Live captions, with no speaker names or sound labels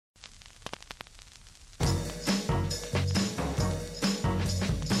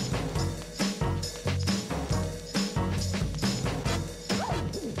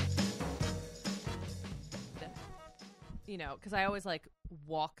you know, because I always like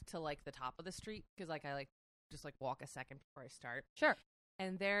walk to like the top of the street because like I like just like walk a second before I start. Sure.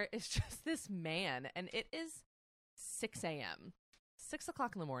 And there is just this man, and it is 6 a.m., 6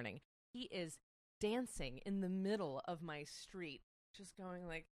 o'clock in the morning. He is dancing in the middle of my street, just going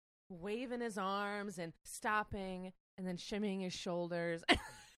like waving his arms and stopping and then shimmying his shoulders,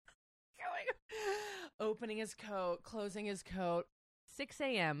 opening his coat, closing his coat. 6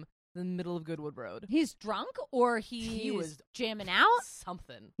 a.m., the middle of Goodwood Road. He's drunk or he was jamming out?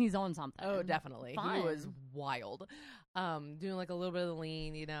 Something. He's on something. Oh, definitely. Fun. He was wild. Doing like a little bit of the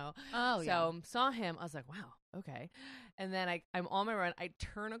lean, you know. Oh, yeah. So saw him. I was like, wow, okay. And then I'm on my run. I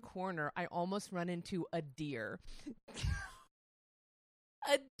turn a corner. I almost run into a deer.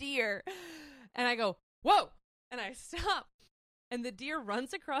 A deer. And I go, whoa. And I stop. And the deer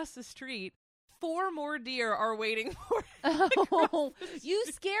runs across the street. 4 more deer are waiting for it. Oh, you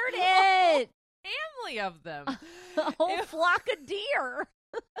scared it. Family of them. A whole flock of deer.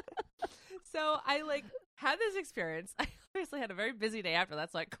 So I like had this experience. I obviously had a very busy day after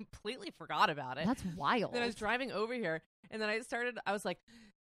that, so I completely forgot about it. That's wild. Then I was driving over here, and then I was like,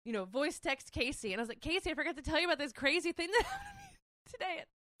 you know, voice text Casey, and I was like, Casey, I forgot to tell you about this crazy thing that happened to me today at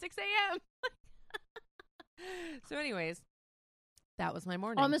 6 a.m. So anyways, that was my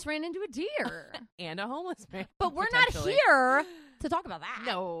morning. Almost ran into a deer. And a homeless man. But we're not here to talk about that.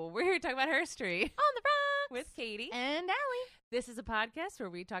 No, we're here to talk about history. On the Rocks. With Katie. And Allie. This is a podcast where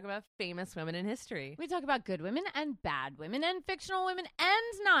we talk about famous women in history. We talk about good women and bad women and fictional women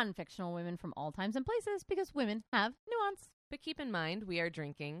and non-fictional women from all times and places because women have nuance. But keep in mind, we are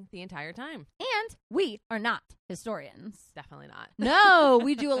drinking the entire time. And we are not historians. Definitely not. No,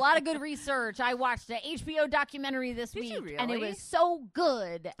 we do a lot of good research. I watched an HBO documentary this week. Did you really? And it was so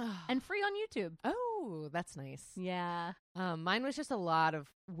good and free on YouTube. Oh, that's nice. Yeah. Mine was just a lot of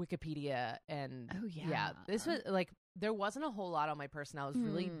Wikipedia and this was like there wasn't a whole lot on my person. I was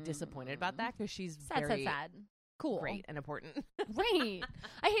really disappointed about that because she's very sad. Cool. Great and important. Right.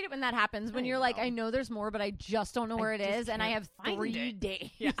 I hate it when that happens when you're like, I know there's more, but I just don't know where it is, and I have 3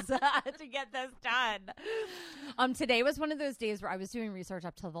 days to get this done. Today was one of those days where I was doing research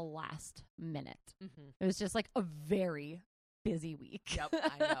up till the last minute. Mm-hmm. It was just like a very busy week. Yep,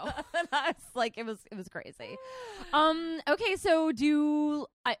 I know. And I was like, it was crazy. Okay, so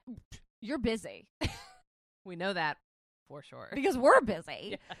you're busy. We know that. For sure. Because we're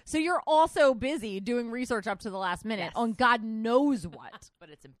busy. Yeah. So you're also busy doing research up to the last minute on God knows what. But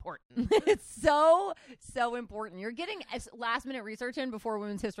it's important. It's so important. You're getting last minute research in before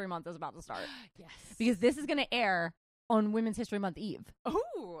Women's History Month is about to start. Yes. Because this is going to air on Women's History Month Eve.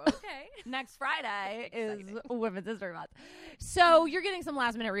 Oh, okay. Next Friday is Women's History Month. So you're getting some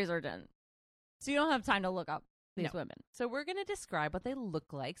last minute research in. So you don't have time to look up these women. So we're going to describe what they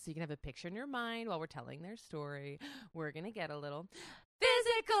look like so you can have a picture in your mind while we're telling their story. We're going to get a little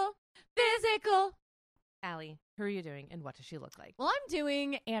physical. Allie, who are you doing and what does she look like? Well, I'm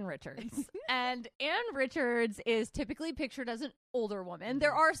doing Ann Richards. And Ann Richards is typically pictured as an older woman.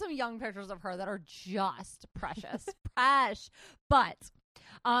 There are some young pictures of her that are just precious. But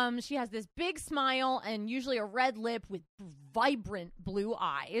she has this big smile and usually a red lip with vibrant blue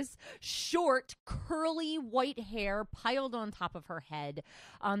eyes, short, curly white hair piled on top of her head,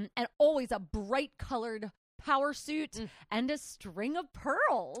 and always a bright colored power suit and a string of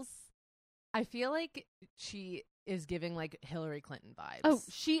pearls. I feel like she is giving like Hillary Clinton vibes. Oh,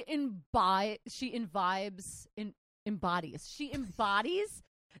 she embodies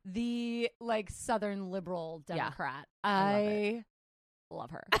the like Southern liberal Democrat. I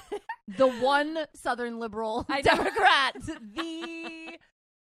love her. The one Southern liberal Democrat. The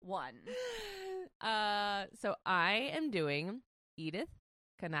one. So I am doing Edith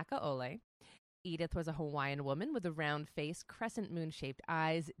Kanaka'ole. Edith was a Hawaiian woman with a round face, crescent moon-shaped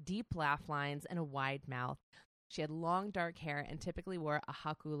eyes, deep laugh lines, and a wide mouth. She had long, dark hair and typically wore a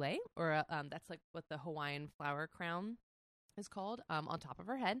hakule, or that's like what the Hawaiian flower crown is called, on top of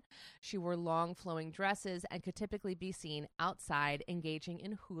her head. She wore long, flowing dresses and could typically be seen outside engaging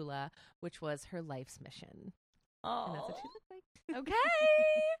in hula, which was her life's mission. Oh. And that's what she looked like. Okay.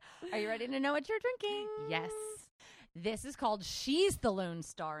 Are you ready to know what you're drinking? Yes. This is called She's the Lone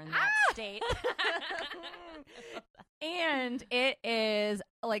Star in that state. And it is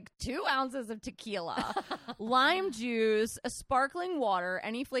like 2 ounces of tequila, lime juice, a sparkling water,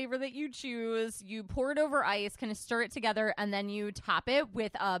 any flavor that you choose. You pour it over ice, kind of stir it together, and then you top it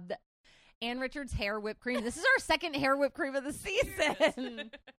with Ann Richards hair whipped cream. This is our second hair whipped cream of the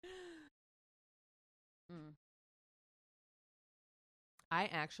season. I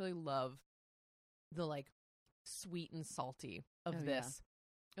actually love the like sweet and salty of this.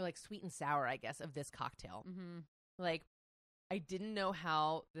 Or like sweet and sour, I guess, of this cocktail. Mm-hmm. Like I didn't know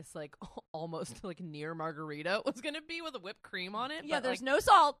how this like almost like near margarita was going to be with a whipped cream on it. Yeah, but, there's like, no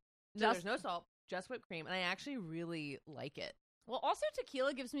salt. no, there's no salt, just whipped cream. And I actually really like it. Well, also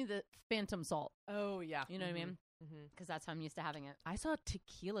tequila gives me the phantom salt. Oh, yeah. You know what I mean? Because that's how I'm used to having it. I saw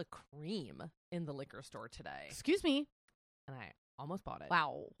tequila cream in the liquor store today. Excuse me. And I almost bought it.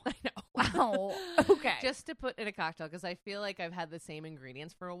 Wow. I know. Wow. Okay. Just to put in a cocktail, because I feel like I've had the same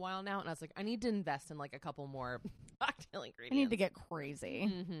ingredients for a while now. And I was like, I need to invest in like a couple more cocktail ingredients. I need to get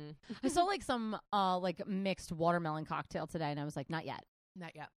crazy. Mm-hmm. I saw like some like mixed watermelon cocktail today, and I was like, not yet.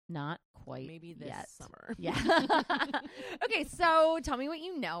 Not yet. Not quite Maybe this yet. summer. Yeah. Okay, so tell me what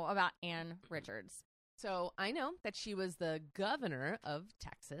you know about Ann Richards. So I know that she was the governor of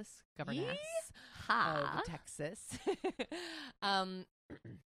Texas. Governess Yeehaw. of Texas. And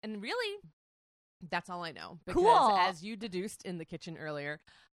really, that's all I know. Because Cool. as you deduced in the kitchen earlier,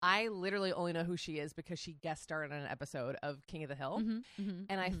 I literally only know who she is because she guest starred on an episode of King of the Hill.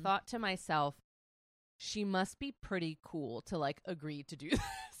 And I thought to myself, she must be pretty cool to like agree to do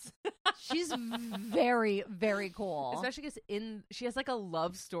this. She's very, very cool. Especially because she has like a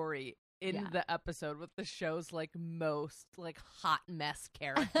love story in the episode with the show's like most like hot mess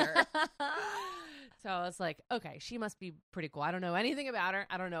character. So I was like, okay, she must be pretty cool. I don't know anything about her.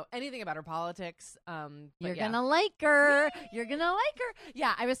 I don't know anything about her politics. You're gonna like her. You're gonna like her.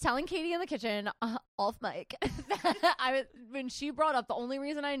 Yeah, I was telling Katie in the kitchen off mic that when she brought up the only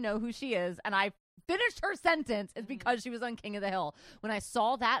reason I know who she is, and I finished her sentence, is because she was on King of the Hill. When I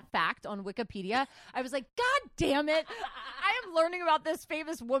saw that fact on Wikipedia, I was like, God damn it. I am learning about this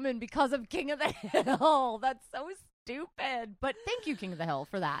famous woman because of King of the Hill. That's so stupid. But thank you, King of the Hill,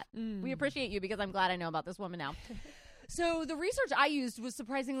 for that. We appreciate you because I'm glad I know about this woman now. So the research I used was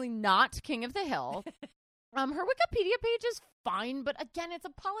surprisingly not King of the Hill. Her Wikipedia page is fine, but again, it's a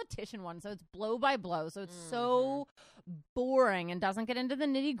politician one, so it's blow by blow, so it's so boring and doesn't get into the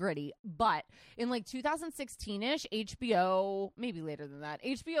nitty gritty. But in like 2016-ish, HBO, maybe later than that,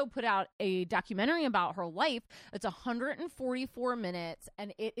 HBO put out a documentary about her life. It's 144 minutes,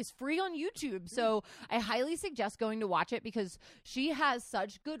 and it is free on YouTube. So I highly suggest going to watch it because she has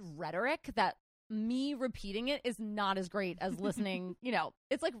such good rhetoric that me repeating it is not as great as listening. You know,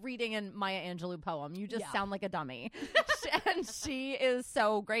 it's like reading a Maya Angelou poem. You just sound like a dummy. And she is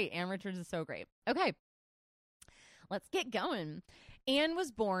so great. Ann Richards is so great. Okay, let's get going. Ann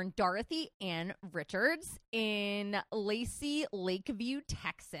was born Dorothy Ann Richards in Lacey, Lakeview,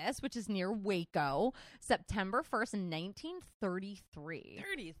 Texas, which is near Waco, September 1st, 1933.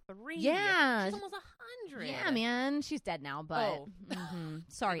 33? Yeah. She's almost 100. Yeah, man. She's dead now, but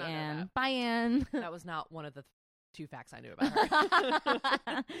sorry, Did not know Ann. that. Bye, Ann. That was not one of the 2 facts I knew about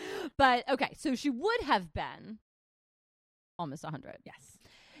her. But, okay, so she would have been almost 100. Yes.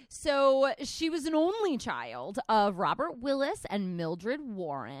 So she was an only child of Robert Willis and Mildred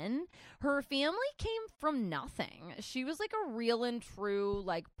Warren. Her family came from nothing. She was like a real and true,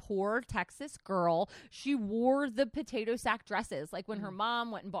 like, poor Texas girl. She wore the potato sack dresses. Like, when her mom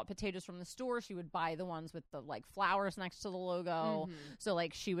went and bought potatoes from the store, she would buy the ones with the, like, flowers next to the logo. So,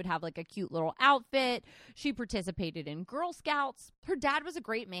 like, she would have, like, a cute little outfit. She participated in Girl Scouts. Her dad was a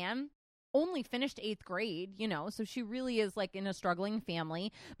great man. Only finished 8th grade, you know, so she really is like in a struggling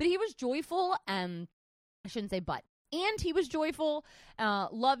family. But he was joyful, and I shouldn't say but. And he was joyful,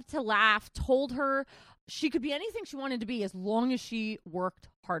 loved to laugh, told her she could be anything she wanted to be as long as she worked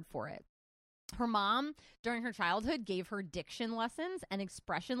hard for it. Her mom, during her childhood, gave her diction lessons and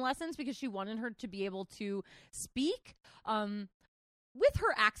expression lessons because she wanted her to be able to speak with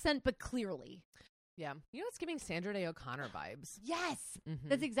her accent, but clearly. Yeah. You know, it's giving Sandra Day O'Connor vibes. Yes,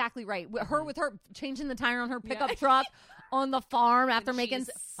 that's exactly right. With her changing the tire on her pickup truck on the farm after making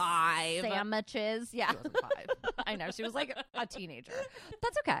 5 sandwiches. Yeah. She wasn't 5. I know. She was like a teenager.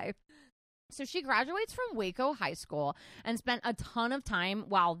 That's okay. So she graduates from Waco High School and spent a ton of time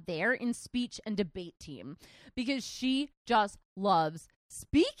while there in speech and debate team because she just loves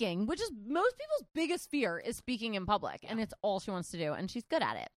speaking, which is most people's biggest fear, is speaking in public, and it's all she wants to do, and she's good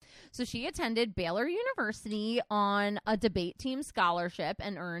at it. So she attended Baylor University on a debate team scholarship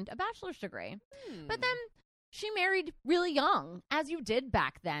and earned a bachelor's degree. But then she married really young, as you did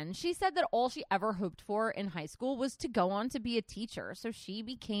back then. She said that all she ever hoped for in high school was to go on to be a teacher. So she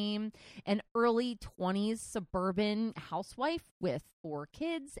became an early 20s suburban housewife with 4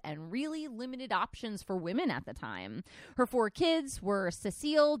 kids and really limited options for women at the time. Her 4 kids were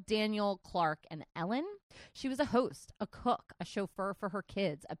Cecile, Daniel, Clark, and Ellen. She was a host, a cook, a chauffeur for her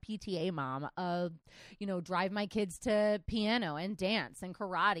kids, a PTA mom, drive my kids to piano and dance and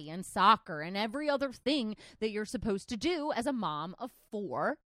karate and soccer and every other thing that you're supposed to do as a mom of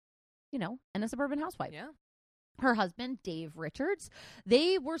 4, and a suburban housewife. Yeah. her husband, Dave Richards,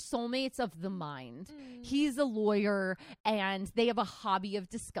 they were soulmates of the mind. He's a lawyer, and they have a hobby of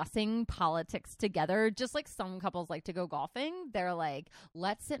discussing politics together. Just like some couples like to go golfing. They're like,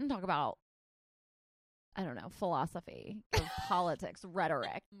 let's sit and talk about, I don't know, philosophy, or politics,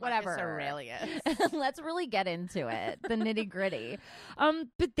 rhetoric, whatever. Aurelius. Let's really get into it, the nitty gritty.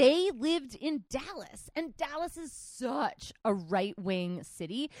 But they lived in Dallas, and Dallas is such a right wing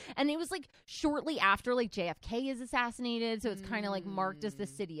city. And it was like shortly after like JFK is assassinated, so it's kind of like marked as the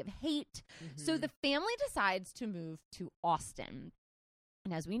city of hate. So the family decides to move to Austin.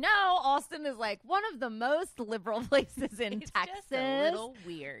 And as we know, Austin is like one of the most liberal places in Texas. It's just a little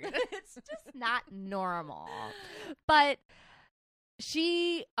weird. It's just not normal. But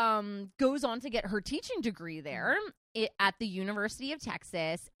she goes on to get her teaching degree there at the University of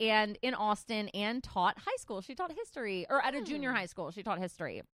Texas, and in Austin, and taught high school. She taught history, or at a junior high school, she taught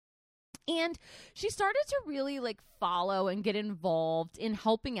history. And she started to really like follow and get involved in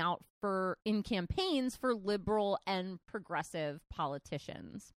helping out in campaigns for liberal and progressive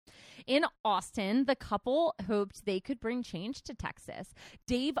politicians. In Austin, the couple hoped they could bring change to Texas.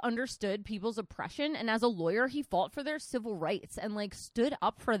 Dave understood people's oppression, and as a lawyer, he fought for their civil rights and like stood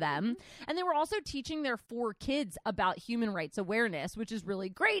up for them. And they were also teaching their 4 kids about human rights awareness, which is really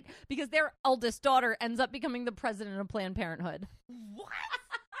great because their eldest daughter ends up becoming the president of Planned Parenthood. What?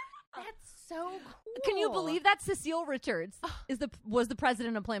 That's so cool. Can you believe that Cecile Richards was the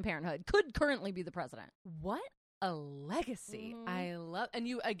president of Planned Parenthood? Could currently be the president. What a legacy. I love, and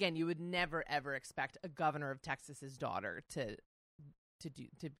you would never ever expect a governor of Texas's daughter to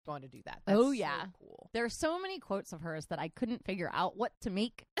want to do that. That's oh yeah, so cool. There are so many quotes of hers that I couldn't figure out what to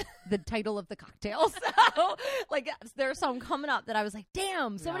make the title of the cocktail. So like there's some coming up that I was like,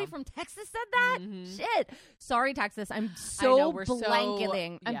 damn, somebody from Texas said that? Shit. Sorry, Texas. I'm so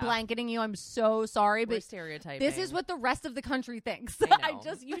blanketing. I'm blanketing you. I'm so sorry. We're but stereotyping. This is what the rest of the country thinks.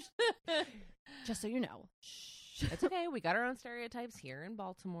 Just so you know. It's okay. We got our own stereotypes here in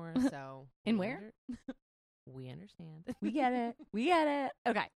Baltimore. So in where? We understand. We get it. We get it.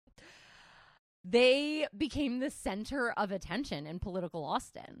 Okay. They became the center of attention in political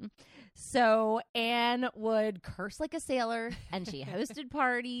Austin. So Anne would curse like a sailor, and she hosted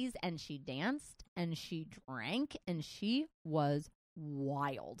parties, and she danced, and she drank, and she was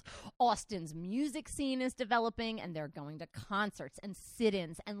wild. Austin's music scene is developing, and they're going to concerts and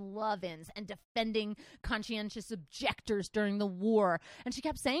sit-ins and love-ins and defending conscientious objectors during the war. And she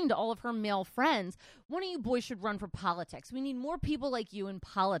kept saying to all of her male friends, one of you boys should run for politics. We need more people like you in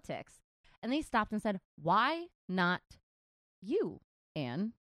politics. And they stopped and said, why not you,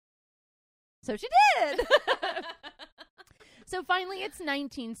 Anne? So she did. So finally, it's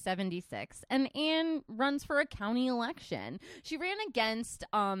 1976, and Anne runs for a county election. She ran against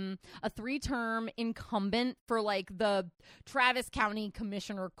a 3-term incumbent for like the Travis County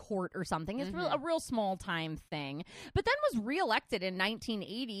Commissioner Court or something. It's a real small-time thing. But then was reelected in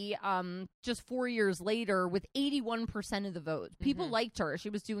 1980, just 4 years later, with 81% of the vote. People liked her. She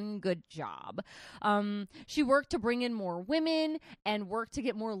was doing a good job. She worked to bring in more women and worked to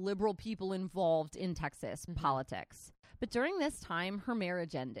get more liberal people involved in Texas politics. But during this time, her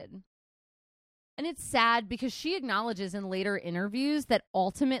marriage ended. And it's sad because she acknowledges in later interviews that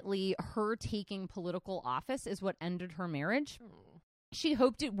ultimately her taking political office is what ended her marriage. She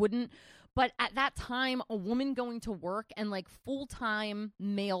hoped it wouldn't. But at that time, a woman going to work and like full-time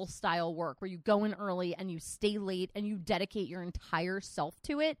male style work where you go in early and you stay late and you dedicate your entire self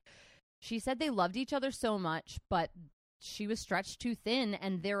to it. She said they loved each other so much, but she was stretched too thin,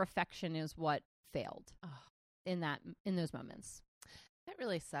 and their affection is what failed. In those moments. That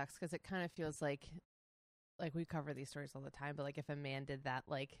really sucks because it kind of feels like we cover these stories all the time, but like if a man did that,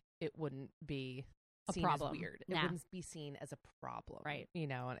 like it wouldn't be seen as weird. It wouldn't be seen as a problem, right? You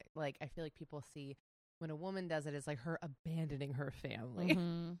know, and like I feel like people see when a woman does it as like her abandoning her family,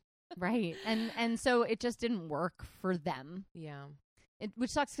 right? And so it just didn't work for them. Yeah,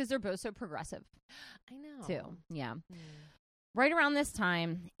 which sucks because they're both so progressive. I know too. Yeah. Right around this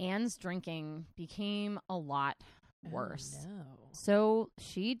time, Anne's drinking became a lot worse. Oh, no. So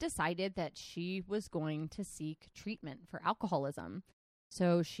she decided that she was going to seek treatment for alcoholism.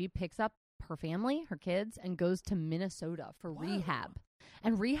 So she picks up her family, her kids, and goes to Minnesota for rehab.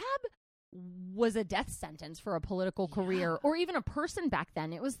 And rehab was a death sentence for a political career or even a person back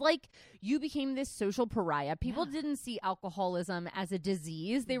then. It was like you became this social pariah. People didn't see alcoholism as a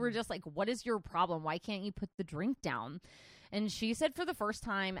disease. They were just like, what is your problem? Why can't you put the drink down? And she said for the first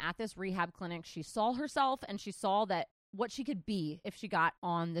time at this rehab clinic, she saw herself and she saw that what she could be if she got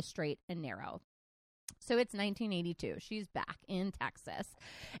on the straight and narrow. So it's 1982. She's back in Texas,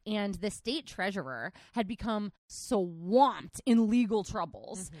 and the state treasurer had become swamped in legal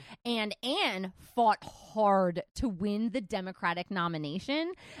troubles. And Ann fought hard to win the Democratic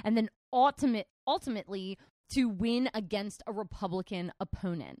nomination, and then ultimately to win against a Republican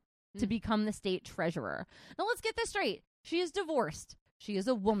opponent to become the state treasurer. Now let's get this straight. She is divorced. She is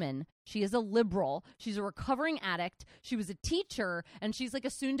a woman. She is a liberal. She's a recovering addict. She was a teacher, and she's like a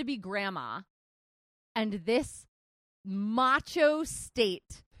soon-to-be grandma. And this macho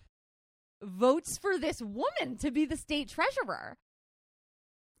state votes for this woman to be the state treasurer.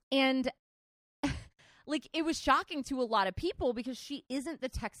 And like, it was shocking to a lot of people because she isn't the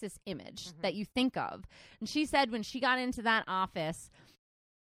Texas image that you think of. And she said when she got into that office,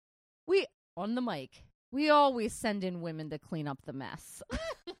 on the mic, we always send in women to clean up the mess.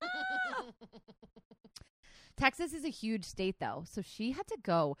 Texas is a huge state, though, so she had to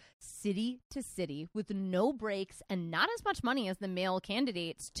go city to city with no breaks and not as much money as the male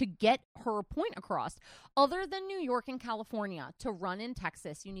candidates to get her point across. Other than New York and California, to run in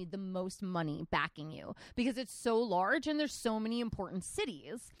Texas, you need the most money backing you because it's so large and there's so many important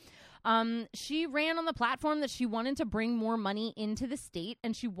cities. She ran on the platform that she wanted to bring more money into the state,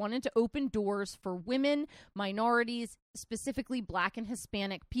 and she wanted to open doors for women, minorities, specifically Black and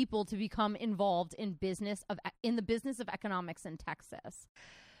Hispanic people, to become involved in the business of economics in Texas.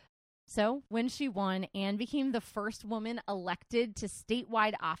 So when she won, Ann became the first woman elected to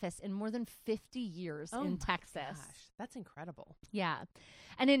statewide office in more than 50 years in Texas. Gosh, that's incredible. Yeah.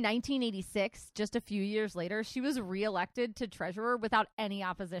 And in 1986, just a few years later, she was reelected to treasurer without any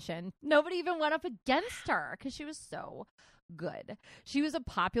opposition. Nobody even went up against her because she was so good. She was a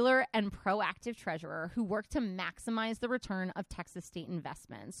popular and proactive treasurer who worked to maximize the return of Texas state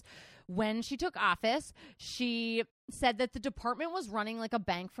investments. When she took office, she said that the department was running like a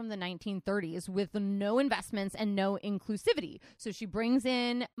bank from the 1930s with no investments and no inclusivity. So she brings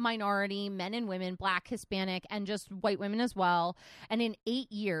in minority men and women, Black, Hispanic, and just white women as well. And in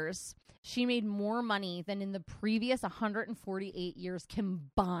 8 years, she made more money than in the previous 148 years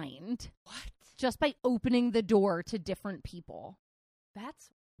combined. What? Just by opening the door to different people.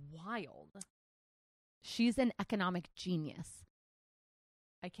 That's wild. She's an economic genius.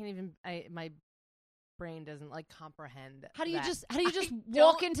 I can't even, my brain doesn't like comprehend. How do you that. just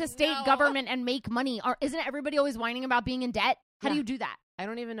walk into state government and make money? Or isn't everybody always whining about being in debt? How do you do that? I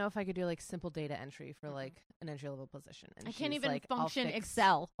don't even know if I could do like simple data entry for like an entry level position. And I can't she's even like, function I'll fix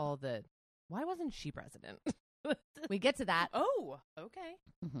Excel. Why wasn't she president? We get to that. Oh, okay.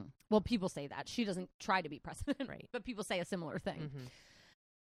 Mm-hmm. Well, people say that. She doesn't try to be president, right? But people say a similar thing. Mm-hmm.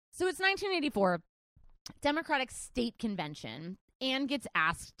 So it's 1984, Democratic State Convention. Ann gets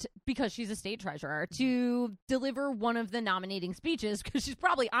asked, because she's a state treasurer, to deliver one of the nominating speeches, because she's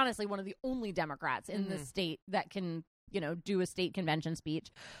probably, honestly, one of the only Democrats in the state that can, do a state convention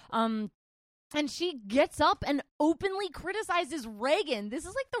speech. And she gets up and openly criticizes Reagan. This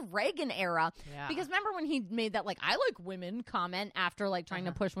is like the Reagan era. Yeah. Because remember when he made that, like, I like women comment after, like, trying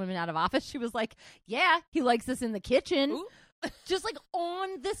to push women out of office? She was like, yeah, he likes us in the kitchen. Ooh. Just, like,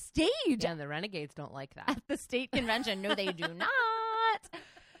 on the stage. Yeah, and the renegades don't like that. At the state convention. No, they do not.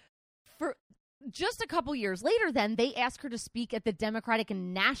 For just a couple years later, then, they asked her to speak at the Democratic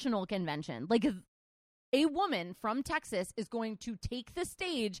National Convention. Like, a woman from Texas is going to take the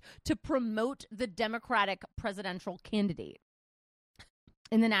stage to promote the Democratic presidential candidate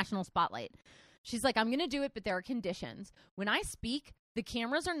in the national spotlight. She's like, I'm going to do it, but there are conditions. When I speak, the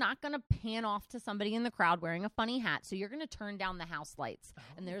cameras are not going to pan off to somebody in the crowd wearing a funny hat. So you're going to turn down the house lights. Oh.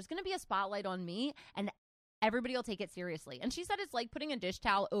 And there's going to be a spotlight on me, and everybody will take it seriously. And she said it's like putting a dish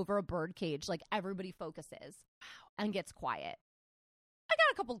towel over a bird cage. Like, everybody focuses and gets quiet. I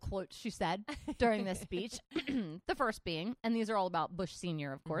got a couple of quotes she said during this speech. The first being, and these are all about Bush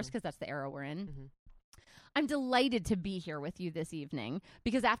Sr., of course, because that's the era we're in. Mm-hmm. I'm delighted to be here with you this evening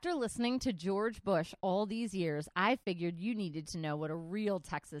because after listening to George Bush all these years, I figured you needed to know what a real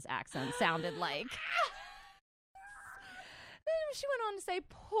Texas accent sounded like. She went on to say,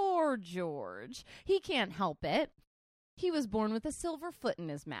 poor George. He can't help it. He was born with a silver foot in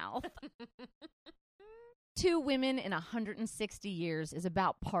his mouth. 2 women in 160 years is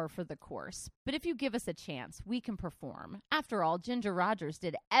about par for the course. But if you give us a chance, we can perform. After all, Ginger Rogers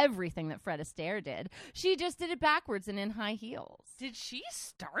did everything that Fred Astaire did. She just did it backwards and in high heels. Did she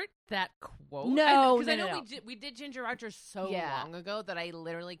start that quote? No, Because I know no. we did Ginger Rogers so long ago that I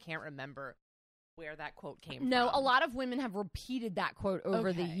literally can't remember where that quote came from. No, a lot of women have repeated that quote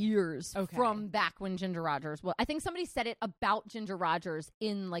over the years from back when Ginger Rogers. Well, I think somebody said it about Ginger Rogers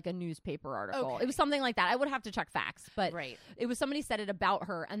in like a newspaper article. It was something like that. I would have to check facts, but it was somebody said it about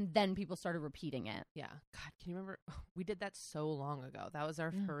her, and then people started repeating it. Yeah. God, can you remember? We did that so long ago. That was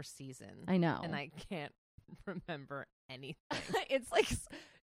our first season. I know. And I can't remember anything. It's like,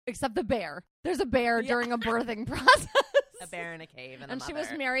 except the bear. There's a bear during a birthing process. A bear in a cave and she was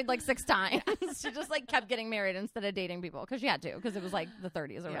married like 6 times. She just like kept getting married instead of dating people because she had to, because it was like the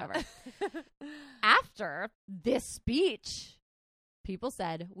 30s or whatever. After this speech, people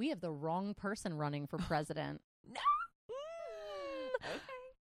said, we have the wrong person running for president. No. Okay.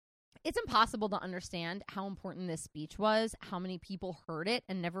 It's impossible to understand how important this speech was, how many people heard it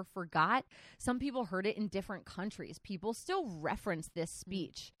and never forgot. Some people heard it in different countries. People still reference this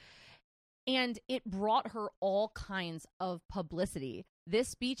speech. And it brought her all kinds of publicity. This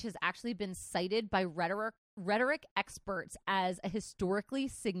speech has actually been cited by rhetoric experts as a historically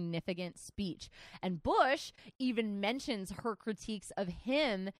significant speech. And Bush even mentions her critiques of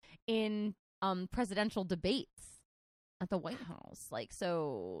him in presidential debates at the White House. Like,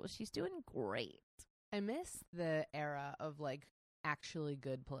 so she's doing great. I miss the era of like actually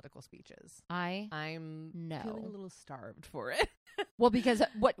good political speeches. I'm feeling a little starved for it. Well, because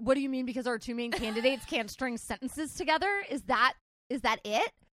what do you mean? Because our 2 main candidates can't string sentences together? Is that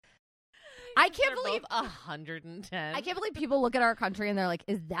it? I can't believe 110. I can't believe people look at our country and they're like,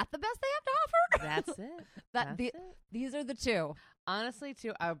 "Is that the best they have to offer?" That's it. These are the two. Honestly,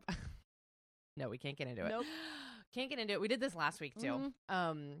 too. No, we can't get into it. Nope. Can't get into it. We did this last week too.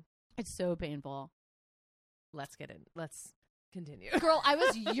 It's so painful. Let's continue. Girl, I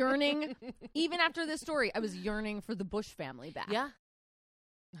was yearning, even after this story, I was yearning for the Bush family back. Yeah.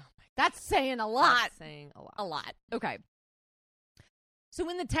 Oh my God. That's saying a lot. That's saying a lot. A lot. Okay. So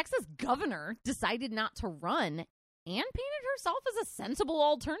when the Texas governor decided not to run, Ann painted herself as a sensible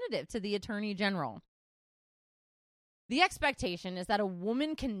alternative to the attorney general. The expectation is that a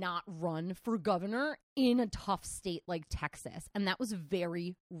woman cannot run for governor in a tough state like Texas, and that was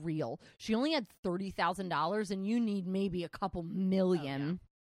very real. She only had $30,000, and you need maybe a couple million. Oh, yeah.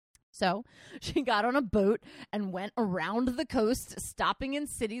 So she got on a boat and went around the coast, stopping in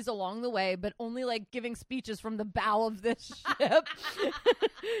cities along the way, but only like giving speeches from the bow of this ship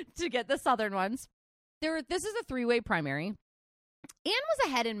to get the southern ones. This is a 3-way primary. Ann was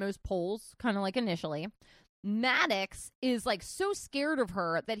ahead in most polls, kind of like initially. Maddox is like so scared of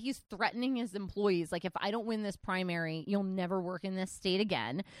her that he's threatening his employees. Like, if I don't win this primary, you'll never work in this state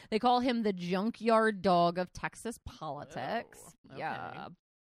again. They call him the junkyard dog of Texas politics. Oh, okay. Yeah.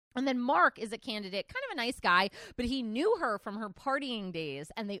 And then Mark is a candidate, kind of a nice guy, but he knew her from her partying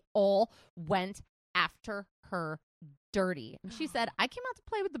days, and they all went after her dirty. And she said, I came out to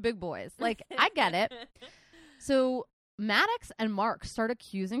play with the big boys. Like, I get it. So Maddox and Mark start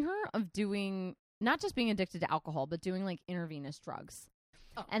accusing her of doing, not just being addicted to alcohol, but doing like intravenous drugs.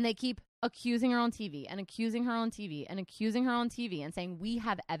 Oh. And they keep accusing her on TV and accusing her on TV and accusing her on TV and saying, we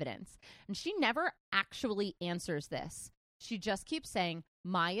have evidence. And she never actually answers this. She just keeps saying,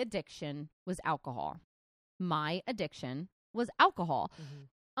 my addiction was alcohol. My addiction was alcohol. Mm-hmm.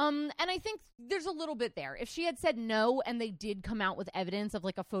 And I think there's a little bit there. If she had said no and they did come out with evidence of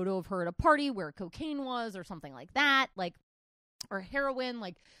like a photo of her at a party where cocaine was or something like that, like, or heroin,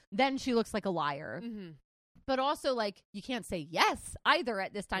 like, then she looks like a liar. Mm-hmm. But also, like, you can't say yes either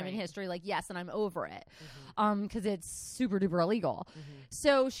at this time in history, like, yes, and I'm over it, because it's super duper illegal. Mm-hmm.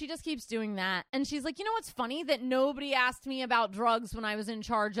 So she just keeps doing that. And she's like, you know what's funny? That nobody asked me about drugs when I was in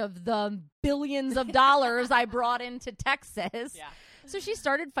charge of the billions of dollars I brought into Texas. Yeah. So she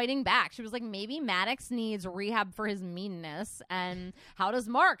started fighting back. She was like, maybe Maddox needs rehab for his meanness. And how does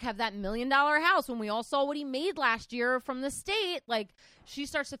Mark have that $1 million house when we all saw what he made last year from the state? Like, she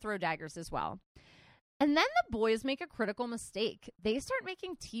starts to throw daggers as well. And then the boys make a critical mistake. They start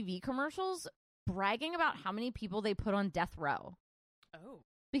making TV commercials bragging about how many people they put on death row. Oh.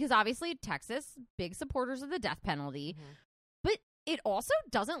 Because obviously Texas, big supporters of the death penalty. Mm-hmm. But it also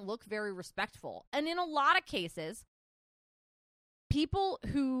doesn't look very respectful. And in a lot of cases, people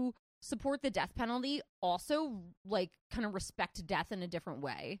who support the death penalty also, like, kind of respect death in a different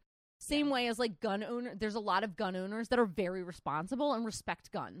way. Same way as, like, gun owner. There's a lot of gun owners that are very responsible and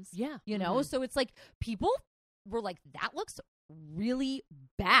respect guns. Yeah. You know? Mm-hmm. So it's like people were like, that looks really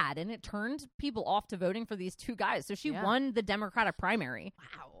bad. And it turned people off to voting for these two guys. So she won the Democratic primary.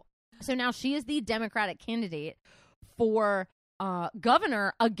 Wow. So now she is the Democratic candidate for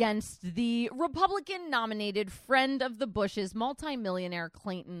governor against the Republican-nominated friend of the Bushes, multimillionaire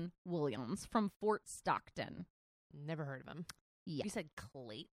Clayton Williams from Fort Stockton. Never heard of him. Yeah. You said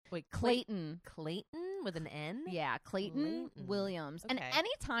Clayton. Wait, Clayton. Clayton with an N? Yeah, Clayton Williams. Okay. And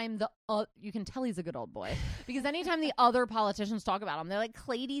anytime you can tell he's a good old boy because anytime the other politicians talk about him, they're like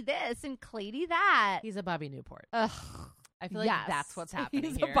Clady this and Clady that. He's a Bobby Newport. Ugh. I feel like that's what's happening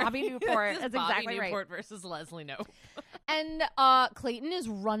He's here. a Bobby Newport. That's Bobby exactly right. Newport versus Leslie Knope. And Clayton is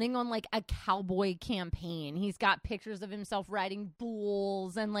running on like a cowboy campaign. He's got pictures of himself riding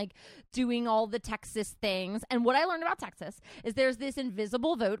bulls and like doing all the Texas things. And what I learned about Texas is there's this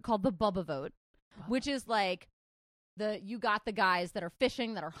invisible vote called the Bubba vote, which is like you got the guys that are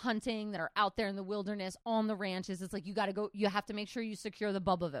fishing, that are hunting, that are out there in the wilderness on the ranches. It's like you have to make sure you secure the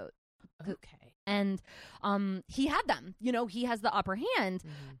Bubba vote. Okay. And he had them. He has the upper hand.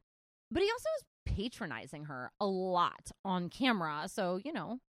 Mm-hmm. But he also is patronizing her a lot on camera. So,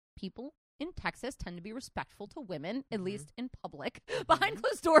 people in Texas tend to be respectful to women, at least in public. Behind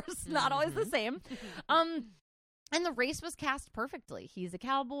closed doors, not always the same. And the race was cast perfectly. He's a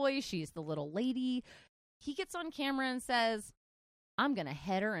cowboy. She's the little lady. He gets on camera and says, I'm going to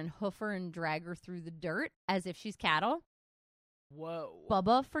head her and hoof her and drag her through the dirt as if she's cattle. Whoa.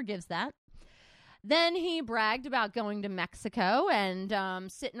 Bubba forgives that. Then he bragged about going to Mexico and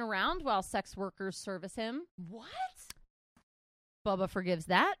sitting around while sex workers service him. What? Bubba forgives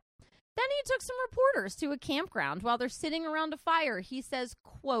that. Then he took some reporters to a campground while they're sitting around a fire. He says,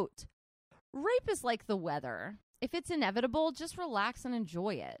 quote, rape is like the weather. If it's inevitable, just relax and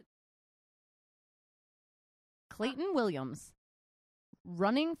enjoy it. Clayton Williams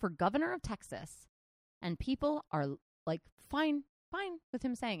running for governor of Texas. And people are like, fine with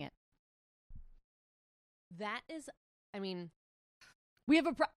him saying it. That is, I mean, we have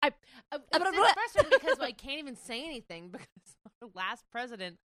it's frustrating because I can't even say anything because our last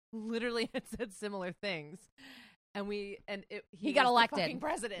president literally had said similar things, and he got was elected the fucking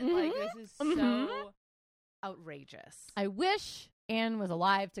president. Mm-hmm. Like this is so outrageous. I wish Ann was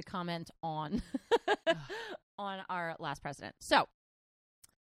alive to comment on our last president. So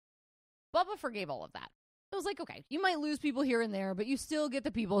Bubba forgave all of that. It was like, okay, you might lose people here and there, but you still get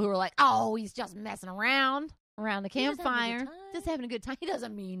the people who are like, oh, he's just messing around the campfire. Just having a good time. He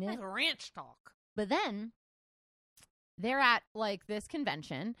doesn't mean it. That's ranch talk. But then they're at like this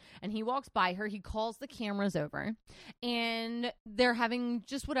convention and he walks by her. He calls the cameras over and they're having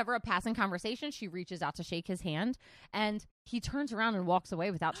just a passing conversation. She reaches out to shake his hand and he turns around and walks away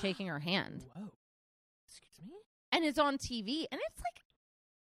without shaking her hand. Whoa. Excuse me? And it's on TV and it's like,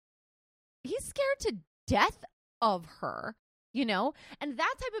 he's scared to death of her, and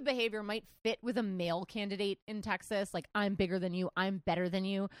that type of behavior might fit with a male candidate in Texas. Like, I'm bigger than you, I'm better than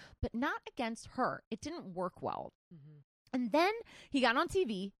you, but not against her. It didn't work well. Mm-hmm. And then he got on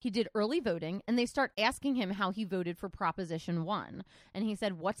TV, he did early voting, and they start asking him how he voted for Proposition 1. And he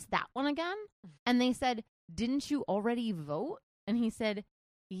said, what's that one again? And they said, didn't you already vote? And he said,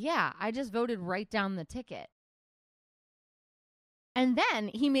 yeah, I just voted right down the ticket. And then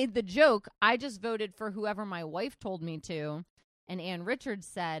he made the joke, I just voted for whoever my wife told me to. And Ann Richards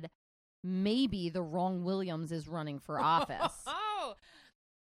said, maybe the wrong Williams is running for office. Oh,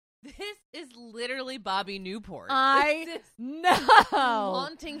 this is literally Bobby Newport. I know.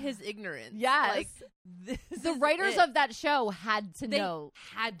 Flaunting his ignorance. Yes. Like, the writers of that show had to know.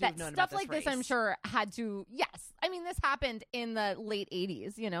 Had to that have known stuff about like this this, I'm sure, had to. Yes. I mean, this happened in the late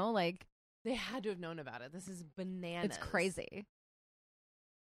 80s, like. They had to have known about it. This is bananas. It's crazy.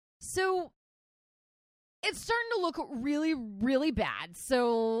 So it's starting to look really, really bad.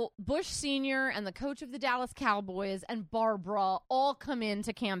 So Bush Sr. and the coach of the Dallas Cowboys and Barbara all come in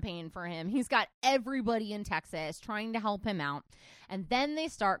to campaign for him. He's got everybody in Texas trying to help him out. And then they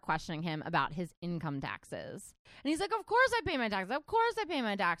start questioning him about his income taxes. And he's like, of course I pay my taxes. Of course I pay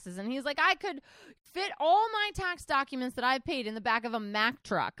my taxes. And he's like, I could fit all my tax documents that I've paid in the back of a Mack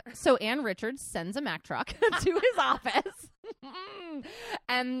truck. So Ann Richards sends a Mack truck to his office.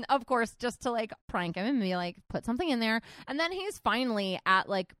 And of course, just to like prank him and be like, put something in there. And then he's finally at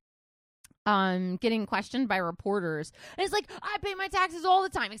like getting questioned by reporters. And he's like, I pay my taxes all the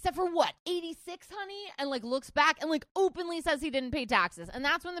time, except for what? 86, honey? And like looks back and like openly says he didn't pay taxes. And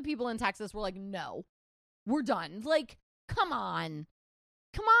that's when the people in Texas were like, no, we're done. Like, come on.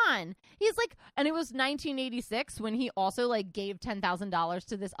 He's like, and it was 1986 when he also like gave $10,000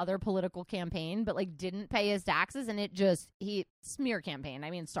 to this other political campaign, but like didn't pay his taxes. And smear campaign.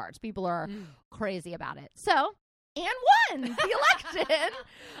 I mean, starts. People are crazy about it. So Ann won the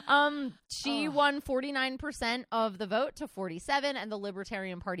election. She won 49% of the vote to 47, and the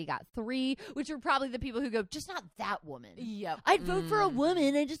Libertarian Party got 3, which are probably the people who go, just not that woman. Yep. I'd vote for a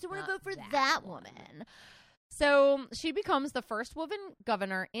woman. I just don't want to vote for that woman. So she becomes the first woman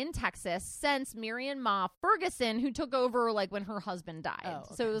governor in Texas since Marion Ma Ferguson, who took over like when her husband died. Oh,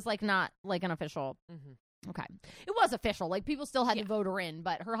 okay. So it was like not like an official. Mm-hmm. Okay. It was official. Like people still had to vote her in,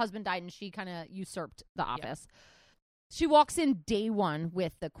 but her husband died and she kind of usurped the office. She walks in day one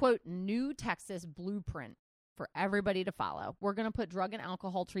with the, quote, new Texas blueprint for everybody to follow. We're going to put drug and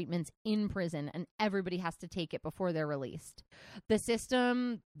alcohol treatments in prison, and everybody has to take it before they're released. The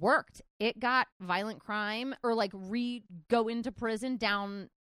system worked. It got violent crime or like go into prison down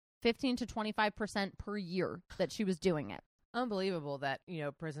 15 to 25% per year that she was doing it. Unbelievable that,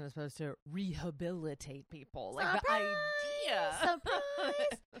 prison is supposed to rehabilitate people. Like Surprise! the idea.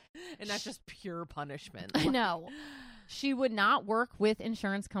 Surprise! And not just pure punishment. I know. She would not work with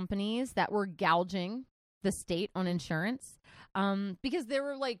insurance companies that were gouging the state on insurance because there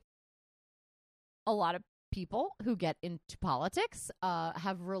were like a lot of people who get into politics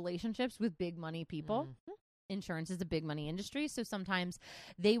have relationships with big money people. Mm-hmm. Insurance is a big money industry, so sometimes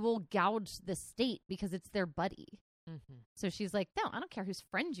they will gouge the state because it's their buddy. Mm-hmm. So she's like, no, I don't care whose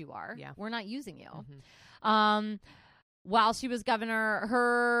friend you are. Yeah. We're not using you. Mm-hmm. While she was governor,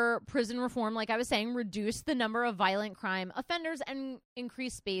 her prison reform, like I was saying, reduced the number of violent crime offenders and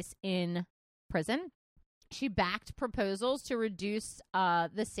increased space in prison. She backed proposals to reduce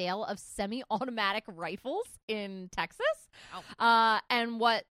the sale of semi-automatic rifles in Texas and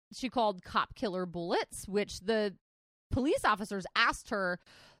what she called cop killer bullets, which the police officers asked her.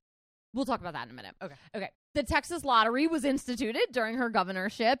 We'll talk about that in a minute. Okay. The Texas lottery was instituted during her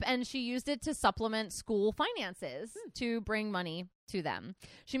governorship, and she used it to supplement school finances to bring money to them.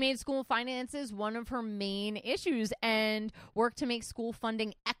 She made school finances one of her main issues and worked to make school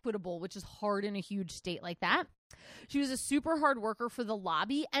funding equitable, which is hard in a huge state like that. She was a super hard worker for the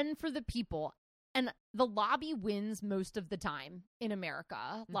lobby and for the people. And the lobby wins most of the time in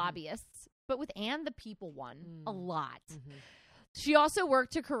America, lobbyists. But with Ann, the people won a lot. Mm-hmm. She also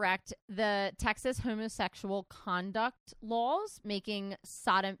worked to correct the Texas homosexual conduct laws,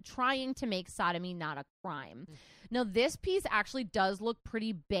 trying to make sodomy not a crime. Mm. Now, this piece actually does look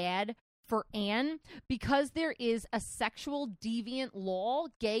pretty bad for Ann because there is a gay sexual deviant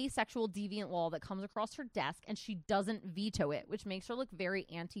law that comes across her desk, and she doesn't veto it, which makes her look very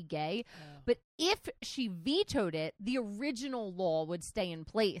anti-gay. But if she vetoed it, the original law would stay in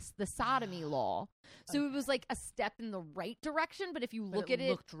place, the sodomy law. So it was like a step in the right direction, but if you look at it, it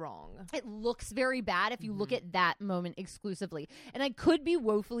looked wrong. It looks very bad if you look at that moment exclusively. And I could be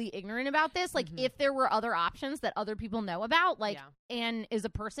woefully ignorant about this. Like if there were other options that other people know about, like Ann is a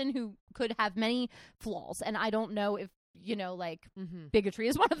person who could have many flaws. And I don't know if, bigotry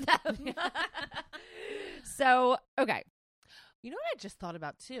is one of them. So, okay. You know what I just thought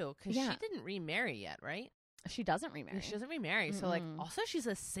about too? Because she didn't remarry yet, right? She doesn't remarry. She doesn't remarry. So, like, also she's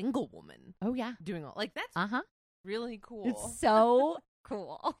a single woman. Oh, yeah. Doing all, like, that's really cool. It's so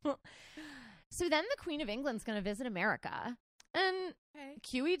cool. So then the Queen of England's going to visit America. And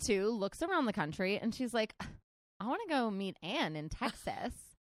QE2 looks around the country and she's like, I want to go meet Ann in Texas.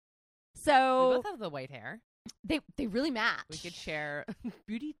 So we both have the white hair. They really match. We could share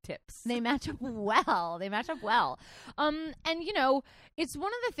beauty tips. They match up well. And, it's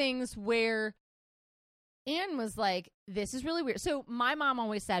one of the things where Ann was like, this is really weird. So my mom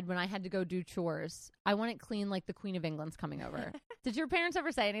always said when I had to go do chores, I want it clean like the Queen of England's coming over. Did your parents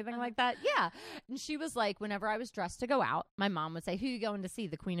ever say anything like that? Yeah. And she was like, whenever I was dressed to go out, my mom would say, who are you going to see,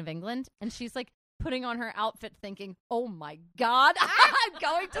 the Queen of England? And she's like putting on her outfit thinking, oh my God, I'm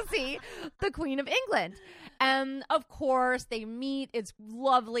going to see the Queen of England. And of course they meet. It's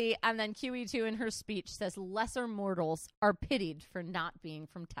lovely. And then QE2 in her speech says lesser mortals are pitied for not being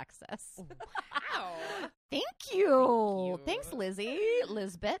from Texas. Wow. Thank you. Thanks, Lizzie.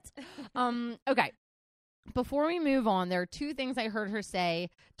 Lisbeth. Okay. Before we move on, there are two things I heard her say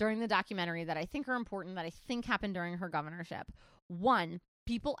during the documentary that I think are important, that I think happened during her governorship. One,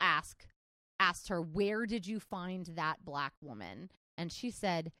 people asked her, where did you find that black woman? And she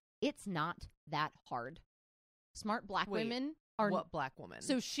said, it's not that hard. Smart black women are... What black woman?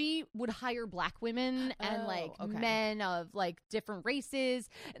 So she would hire black women and men of like different races.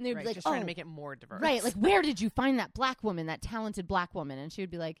 And they'd be like, just trying to make it more diverse. Right. Like, where did you find that black woman, that talented black woman? And she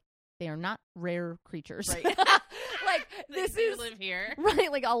would be like, they are not rare creatures. Right. Like, this is... live here.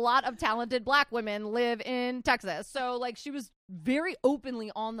 Right. Like, a lot of talented black women live in Texas. So, like, she was very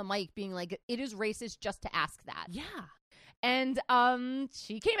openly on the mic being like, it is racist just to ask that. Yeah. And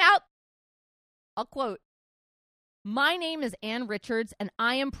she came out, I'll quote, my name is Ann Richards, and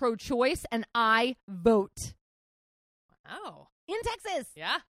I am pro-choice, and I vote. Wow. In Texas.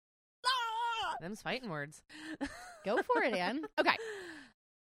 Yeah. Ah! Them's fighting words. Go for it, Ann. Okay.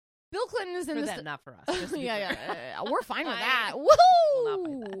 Bill Clinton is in For this. that, not for us. Just to be clear. We're fine with that. We'll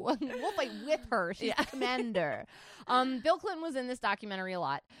We'll fight with her. She's the commander. Bill Clinton was in this documentary a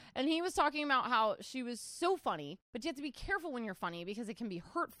lot, and he was talking about how she was so funny, but you have to be careful when you're funny because it can be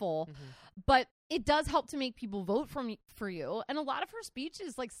hurtful. But it does help to make people vote for you. And a lot of her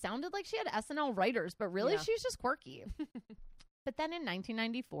speeches sounded like she had SNL writers, but really she's just quirky. But then in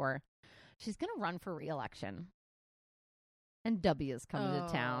 1994, she's going to run for re-election. And W is coming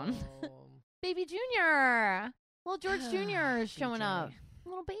to town. Baby Jr. Little George Jr. is showing up.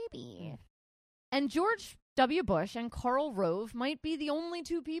 Little baby. And George W. Bush and Karl Rove might be the only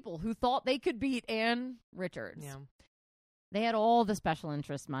two people who thought they could beat Ann Richards. Yeah. They had all the special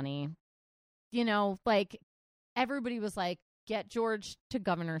interest money. You know, everybody was like, get George to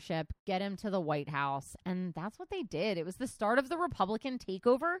governorship, get him to the White House. And that's what they did. It was the start of the Republican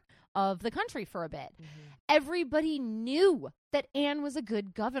takeover of the country for a bit. Everybody knew that Ann was a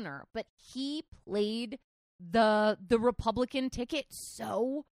good governor, but he played the Republican ticket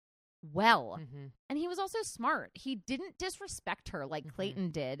so well. And he was also smart. He didn't disrespect her like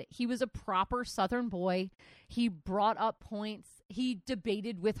Clayton did. He was a proper Southern boy. He brought up points. He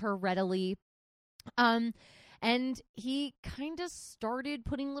debated with her readily. And he kind of started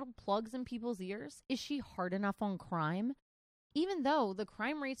putting little plugs in people's ears. Is she hard enough on crime? Even though the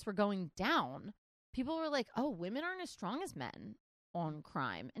crime rates were going down, people were like, oh, women aren't as strong as men on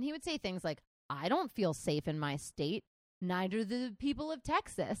crime. And he would say things like, I don't feel safe in my state. Neither do the people of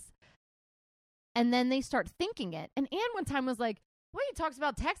Texas. And then they start thinking it. And Ann one time was like, well, he talks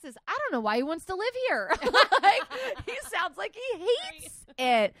about Texas. I don't know why he wants to live here. He sounds like he hates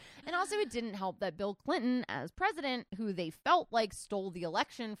it. And also it didn't help that Bill Clinton, as president, who they felt like stole the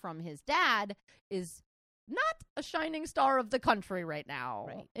election from his dad, is not a shining star of the country right now.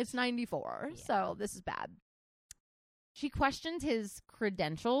 It's 94, so this is bad. She questioned his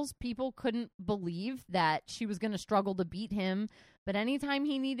credentials. People couldn't believe that she was going to struggle to beat him. But anytime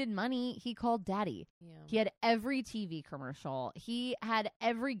he needed money, he called daddy. He had every TV commercial. He had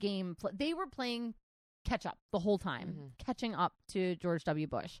every game. They were playing catch up the whole time, catching up to George W.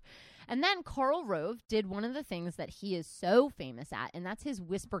 Bush. And then Karl Rove did one of the things that he is so famous at, and that's his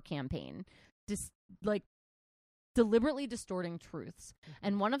whisper campaign, deliberately distorting truths.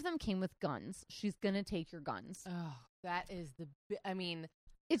 And one of them came with guns. She's going to take your guns. Oh, that is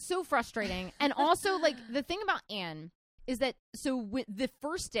it's so frustrating. And also, the thing about Ann is that, the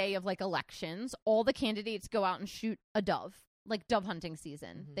first day of, elections, all the candidates go out and shoot a dove, dove hunting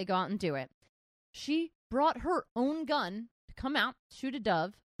season. They go out and do it. She brought her own gun to come out, shoot a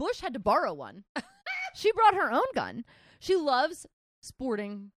dove. Bush had to borrow one. She brought her own gun. She loves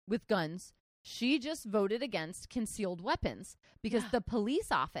sporting with guns. She just voted against concealed weapons because the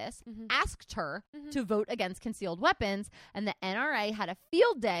police office asked her to vote against concealed weapons, and the NRA had a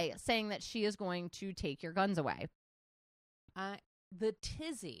field day saying that she is going to take your guns away. The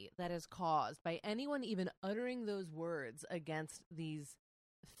tizzy that is caused by anyone even uttering those words against these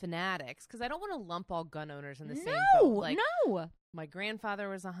fanatics, because I don't want to lump all gun owners in the same boat. No. My grandfather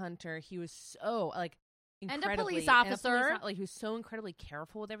was a hunter. He was so and a police officer. He was so incredibly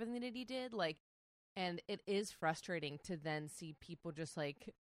careful with everything that he did. And it is frustrating to then see people just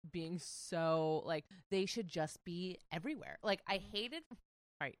being so they should just be everywhere. I hated. All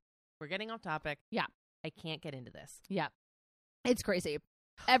right, we're getting off topic. Yeah, I can't get into this. Yeah, it's crazy.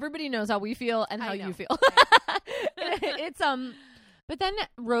 Everybody knows how we feel and how you feel. It's but then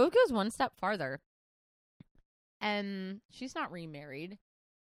Rove goes one step farther, and she's not remarried.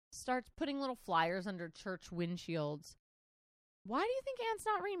 Starts putting little flyers under church windshields. Why do you think Ann's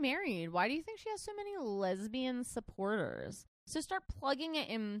not remarried? Why do you think she has so many lesbian supporters? So start plugging it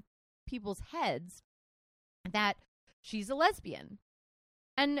in people's heads that she's a lesbian.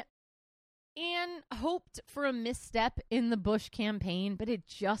 And Ann hoped for a misstep in the Bush campaign, but it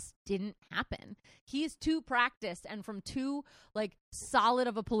just didn't happen. He is too practiced and from too solid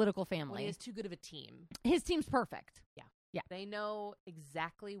of a political family. Well, he is too good of a team. His team's perfect. Yeah. They know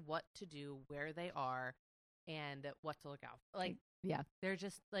exactly what to do, where they are, and what to look out for. They're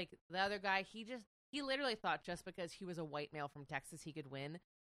just the other guy. He literally thought just because he was a white male from Texas, he could win.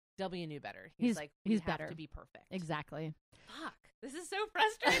 W knew better. He's better to be perfect. Exactly. Fuck. This is so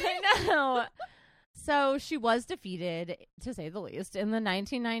frustrating. I know. So she was defeated, to say the least, in the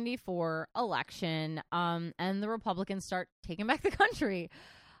 1994 election. And the Republicans start taking back the country.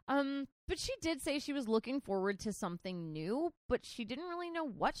 But she did say she was looking forward to something new, but she didn't really know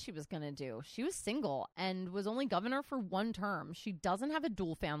what she was going to do. She was single and was only governor for one term. She doesn't have a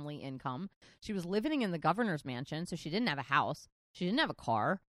dual family income. She was living in the governor's mansion, so she didn't have a house. She didn't have a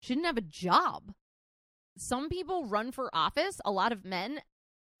car. She didn't have a job. Some people run for office, a lot of men,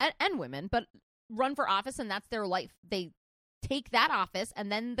 and women, but run for office, and that's their life. They take that office,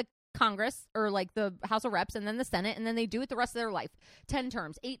 and then the Congress, or like the House of Reps, and then the Senate, and then they do it the rest of their life. 10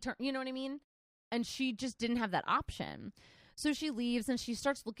 terms, 8 terms, you know what I mean? And she just didn't have that option. So she leaves, and she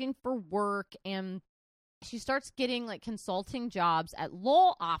starts looking for work, and she starts getting like consulting jobs at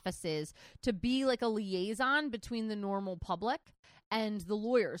law offices to be like a liaison between the normal public and the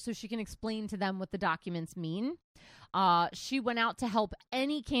lawyers, so she can explain to them what the documents mean. She went out to help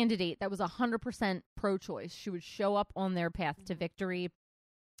any candidate that was 100% pro-choice. She would show up on their path to victory.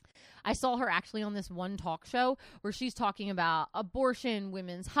 I saw her actually on this one talk show where she's talking about abortion,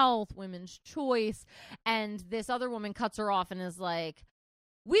 women's health, women's choice, and this other woman cuts her off and is like,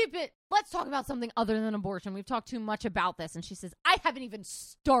 let's talk about something other than abortion. We've talked too much about this. And she says, I haven't even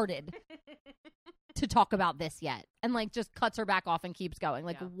started to talk about this yet. And like just cuts her back off and keeps going.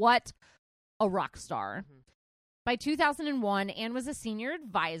 Like, what a rock star. Mm-hmm. By 2001, Ann was a senior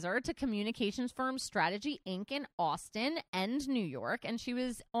advisor to communications firm Strategy Inc. in Austin and New York, and she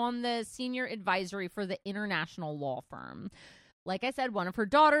was on the senior advisory for the international law firm. Like I said, one of her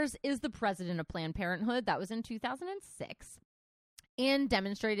daughters is the president of Planned Parenthood. That was in 2006. Ann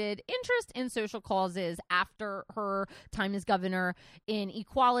demonstrated interest in social causes after her time as governor in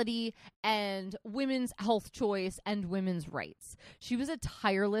equality and women's health choice and women's rights. She was a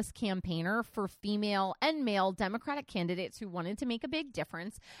tireless campaigner for female and male Democratic candidates who wanted to make a big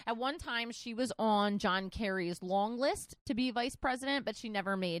difference. At one time, she was on John Kerry's long list to be vice president, but she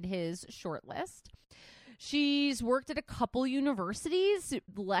never made his short list. She's worked at a couple universities,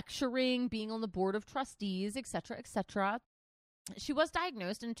 lecturing, being on the board of trustees, etc., etc. She was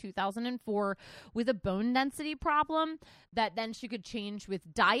diagnosed in 2004 with a bone density problem that then she could change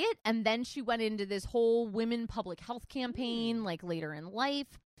with diet. And then she went into this whole women public health campaign like later in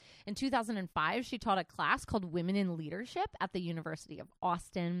life. In 2005, she taught a class called Women in Leadership at the University of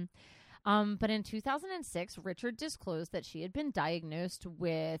Austin. But in 2006, Richard disclosed that she had been diagnosed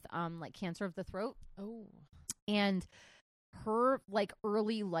with like cancer of the throat. Oh. And her like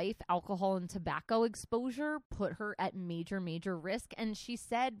early life alcohol and tobacco exposure put her at major risk. And she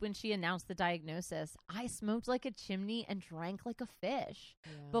said when she announced the diagnosis, I smoked like a chimney and drank like a fish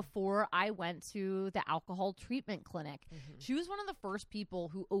before I went to the alcohol treatment clinic. Mm-hmm. She was one of the first people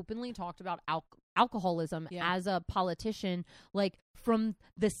who openly talked about alcoholism as a politician, like from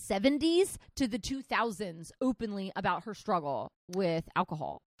the 70s to the 2000s, openly about her struggle with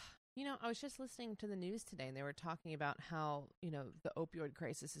alcohol. You know, I was just listening to the news today, and they were talking about how, you know, the opioid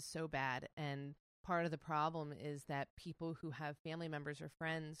crisis is so bad. And part of the problem is that people who have family members or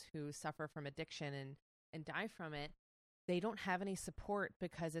friends who suffer from addiction and die from it, they don't have any support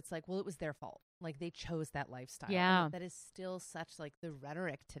because it's like, well, it was their fault. Like, they chose that lifestyle. Yeah. And that is still such, like, the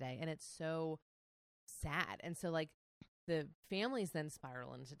rhetoric today. And it's so sad. And so, like, the families then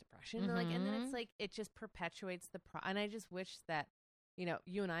spiral into depression. Mm-hmm. And then it's like, it just perpetuates the and I just wish that, you know,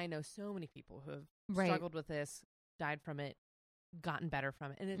 you and I know so many people who have struggled with this, died from it, gotten better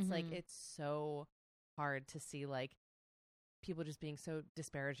from it. And it's like, it's so hard to see like people just being so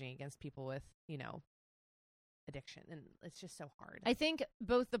disparaging against people with, you know, addiction. And it's just so hard. I think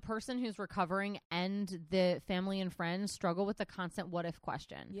both the person who's recovering and the family and friends struggle with the constant what if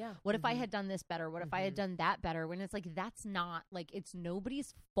question. Yeah. What if I had done this better? What if I had done that better? When it's like, that's not like, it's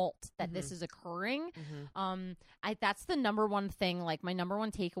nobody's fault that this is occurring. That's the number one thing, like my number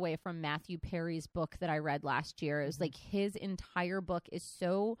one takeaway from Matthew Perry's book that I read last year is like his entire book is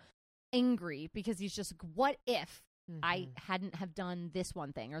so angry because he's just like, what if I hadn't have done this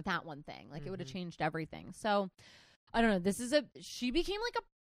one thing or that one thing? Like it would have changed everything. So I don't know. She became like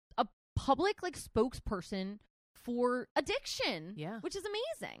a public like spokesperson for addiction. Yeah. Which is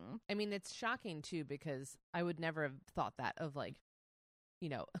amazing. I mean, it's shocking too, because I would never have thought that of like, you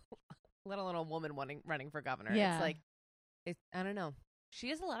know, let alone a woman running for governor. Yeah. It's like, I don't know. She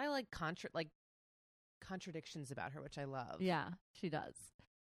has a lot of like contradictions about her, which I love. Yeah, she does.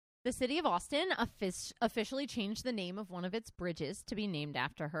 The city of Austin officially changed the name of one of its bridges to be named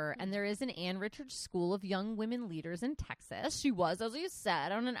after her, and there is an Ann Richards School of Young Women Leaders in Texas. She was, as you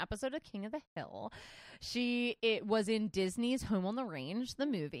said, on an episode of King of the Hill. It was in Disney's Home on the Range, the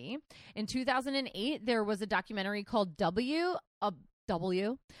movie. In 2008, there was a documentary called W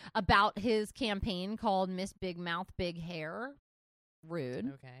about his campaign called Miss Big Mouth, Big Hair.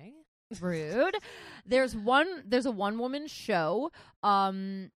 Rude. Okay. Rude. There's a one-woman show,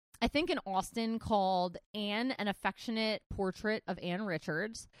 I think in Austin, called Ann, An Affectionate Portrait of Ann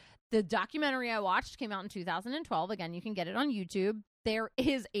Richards. The documentary I watched came out in 2012. Again, you can get it on YouTube. There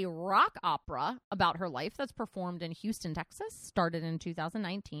is a rock opera about her life that's performed in Houston, Texas, started in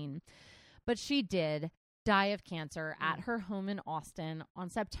 2019. But she did die of cancer at her home in Austin on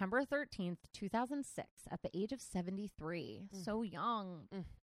September 13th, 2006, at the age of 73. So young.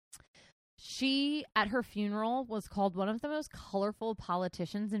 She, at her funeral, was called one of the most colorful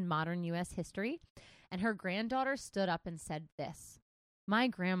politicians in modern U.S. history. And her granddaughter stood up and said this: "My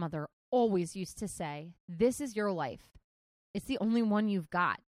grandmother always used to say, 'This is your life. It's the only one you've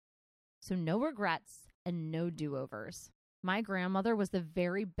got. So no regrets and no do-overs.' My grandmother was the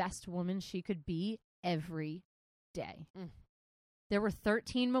very best woman she could be every day." There were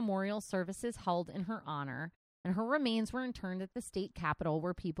 13 memorial services held in her honor, and her remains were interred at the state capitol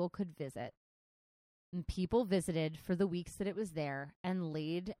where people could visit. And people visited for the weeks that it was there and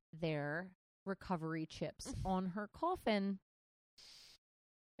laid their recovery chips on her coffin.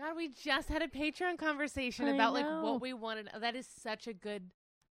 God, we just had a Patreon conversation about like what we wanted. That is such a good,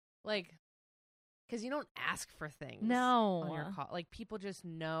 like, because you don't ask for things. No. On your call. Like, people just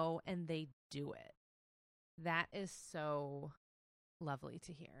know and they do it. That is so lovely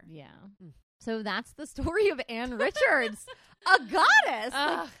to hear. Yeah. So that's the story of Ann Richards, a goddess.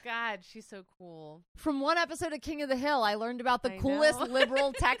 Oh, God, she's so cool. From one episode of King of the Hill, I learned about the coolest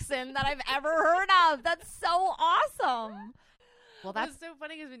liberal Texan that I've ever heard of. That's so awesome. Well, that's so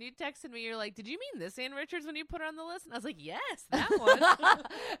funny because when you texted me, you're like, "Did you mean this Ann Richards when you put her on the list?" And I was like, "Yes, that one."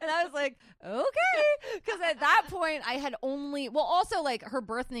 And I was like, "Okay," because at that point I had only, well, also like her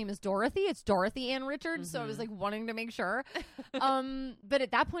birth name is Dorothy. It's Dorothy Ann Richards, so I was like wanting to make sure. But at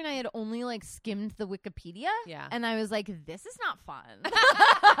that point I had only like skimmed the Wikipedia, and I was like, "This is not fun."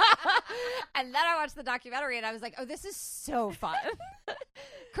 And then I watched the documentary, and I was like, "Oh, this is so fun."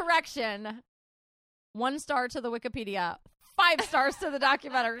 Correction: 1 star to the Wikipedia. 5 stars to the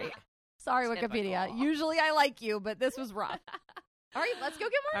documentary. Sorry, Wikipedia. Usually I like you, but this was rough. All right, let's go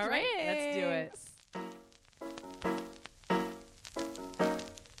get more drinks. All right, let's do it.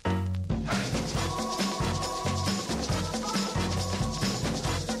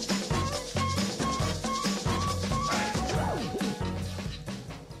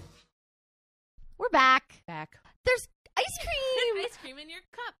 We're back. There's ice cream. Ice cream in your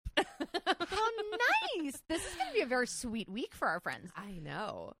cup. How nice. This is going to be a very sweet week for our friends. I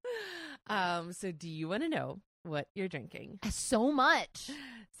know. So do you want to know what you're drinking? So much.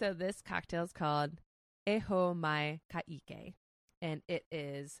 So this cocktail is called Eho Mai Kaike, and it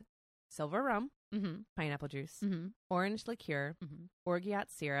is silver rum, pineapple juice, orange liqueur,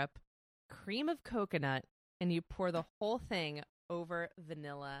 orgeat syrup, cream of coconut, and you pour the whole thing over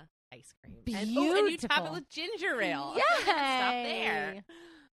vanilla ice cream. Beautiful. And you top it with ginger ale. Yay. So stop there.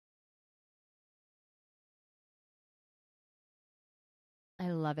 I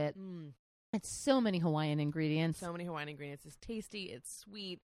love it. It's so many Hawaiian ingredients. It's tasty. It's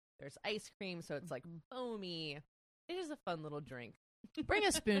sweet. There's ice cream, so it's like foamy. It is a fun little drink. Bring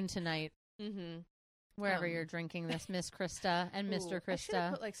a spoon tonight. Wherever you're drinking this, Miss Krista and Mr.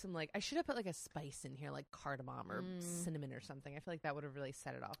 Krista. I should have put like a spice in here, like cardamom or cinnamon or something. I feel like that would have really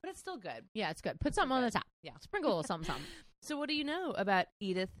set it off. But it's still good. Yeah, it's good. Put something on the top. Yeah. Sprinkle a little something. So what do you know about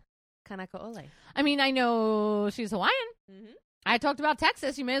Edith Kanaka'ole? I mean, I know she's Hawaiian. I talked about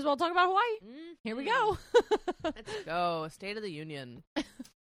Texas. You may as well talk about Hawaii. Here we go. Let's go. State of the Union.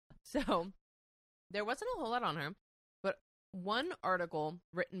 So there wasn't a whole lot on her, but one article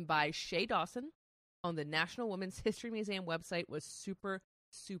written by Shay Dawson on the National Women's History Museum website was super,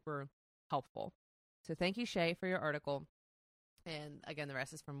 super helpful. So thank you, Shay, for your article. And again, the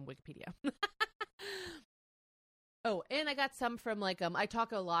rest is from Wikipedia. Oh, and I got some from I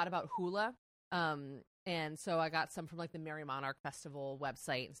talk a lot about hula. And so I got some from the Merry Monarch Festival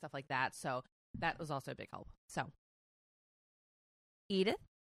website and stuff like that. So that was also a big help. So Edith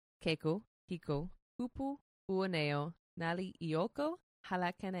Keiko Hiko Upu Uoneo Nali Ioko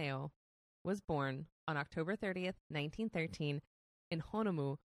Halakaneo was born on October 30th, 1913 in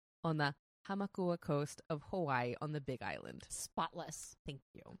Honolulu on the Hamakua coast of Hawaii on the Big Island. Spotless. Thank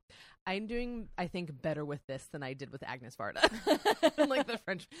you. I'm doing, I think, better with this than I did with Agnes Varda. The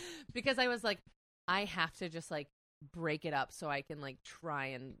French. Because I was I have to just break it up so I can try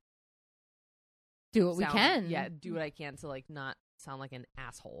and do what we can. Yeah, do what I can to not sound like an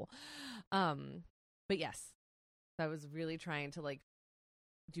asshole. But yes, I was really trying to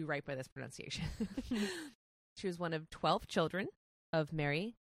do right by this pronunciation. She was one of 12 children of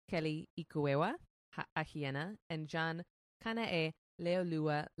Mary Kelly Ikuewa Ahiena and John Kanae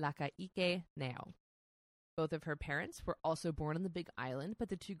Leolua Lakaike Neo. Both of her parents were also born on the Big Island, but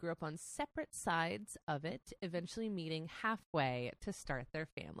the two grew up on separate sides of it, eventually meeting halfway to start their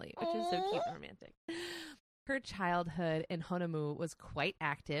family, which is so cute and romantic. Her childhood in Honolulu was quite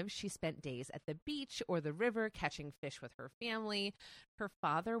active. She spent days at the beach or the river catching fish with her family. Her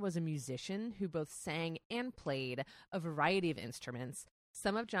father was a musician who both sang and played a variety of instruments.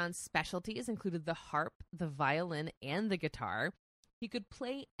 Some of John's specialties included the harp, the violin, and the guitar. He could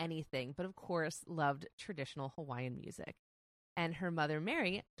play anything, but of course loved traditional Hawaiian music. And her mother,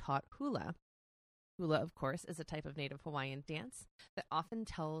 Mary, taught hula. Hula, of course, is a type of Native Hawaiian dance that often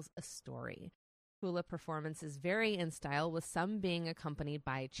tells a story. Hula performances vary in style, with some being accompanied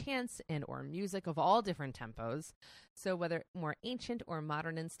by chants and or music of all different tempos. So whether more ancient or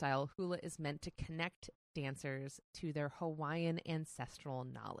modern in style, hula is meant to connect dancers to their Hawaiian ancestral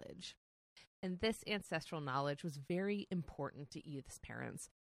knowledge. And this ancestral knowledge was very important to Edith's parents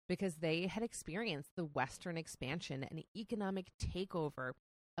because they had experienced the Western expansion and economic takeover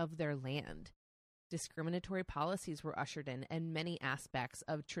of their land. Discriminatory policies were ushered in, and many aspects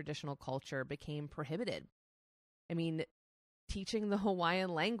of traditional culture became prohibited. I mean, teaching the Hawaiian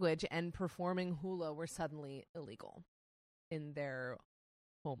language and performing hula were suddenly illegal in their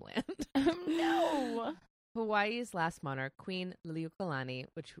homeland. No! Hawaii's last monarch, Queen Liliuokalani,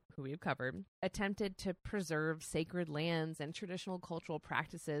 who we've covered, attempted to preserve sacred lands and traditional cultural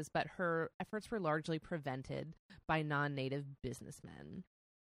practices, but her efforts were largely prevented by non-native businessmen.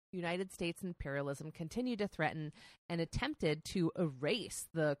 United States imperialism continued to threaten and attempted to erase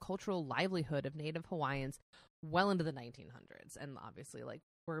the cultural livelihood of Native Hawaiians well into the 1900s. And obviously,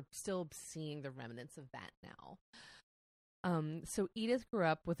 we're still seeing the remnants of that now. So Edith grew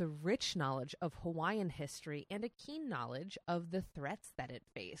up with a rich knowledge of Hawaiian history and a keen knowledge of the threats that it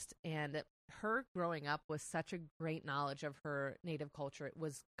faced. And her growing up with such a great knowledge of her Native culture, it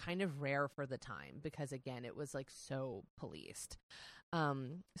was kind of rare for the time because, again, it was so policed.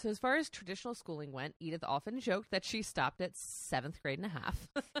 So as far as traditional schooling went, Edith often joked that she stopped at 7th grade and a half.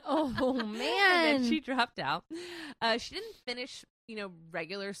 Oh, man. And then she dropped out. She didn't finish,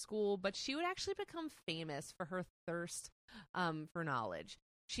 regular school, but she would actually become famous for her thirst for knowledge.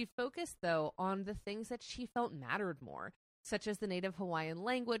 She focused, though, on the things that she felt mattered more, such as the Native Hawaiian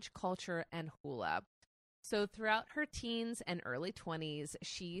language, culture, and hula. So throughout her teens and early 20s,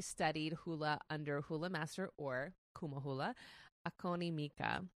 she studied hula under hula master or kumahula, Akoni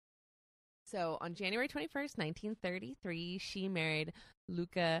Mika. So on January 21st, 1933, she married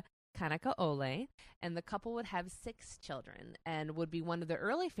Luka Kanaka'ole, and the couple would have 6 children and would be one of the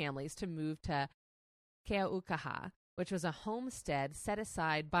early families to move to Keaukaha, which was a homestead set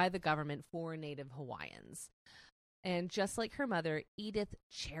aside by the government for Native Hawaiians. And just like her mother, Edith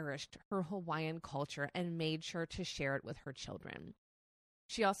cherished her Hawaiian culture and made sure to share it with her children.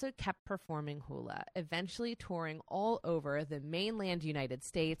 She also kept performing hula, eventually touring all over the mainland United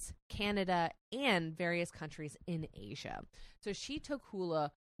States, Canada, and various countries in Asia. So she took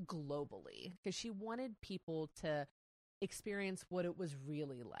hula globally because she wanted people to experience what it was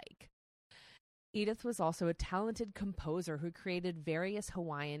really like. Edith was also a talented composer who created various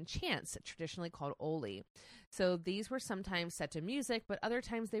Hawaiian chants, traditionally called oli. So these were sometimes set to music, but other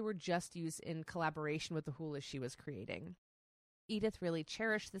times they were just used in collaboration with the hula she was creating. Edith really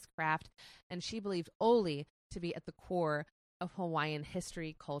cherished this craft, and she believed oli to be at the core of Hawaiian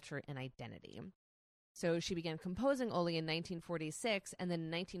history, culture, and identity. So she began composing oli in 1946, and then in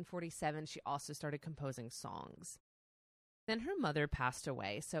 1947 she also started composing songs. Then her mother passed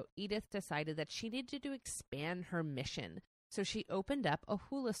away, so Edith decided that she needed to expand her mission, so she opened up a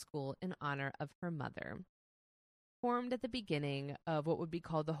hula school in honor of her mother. Formed at the beginning of what would be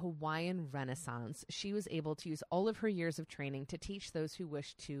called the Hawaiian Renaissance, she was able to use all of her years of training to teach those who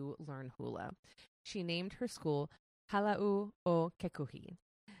wished to learn hula. She named her school Halau o Kekuhi.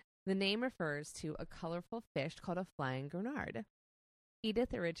 The name refers to a colorful fish called a flying gurnard.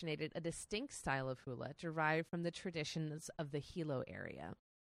 Edith originated a distinct style of hula derived from the traditions of the Hilo area,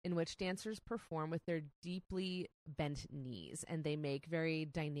 in which dancers perform with their deeply bent knees, and they make very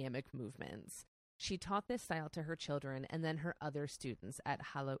dynamic movements. She taught this style to her children and then her other students at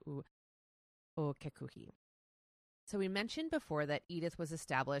Halau o Kekuhi. So we mentioned before that Edith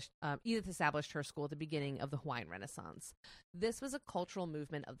established her school at the beginning of the Hawaiian Renaissance. This was a cultural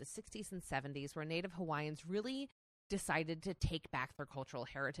movement of the 60s and 70s where Native Hawaiians really decided to take back their cultural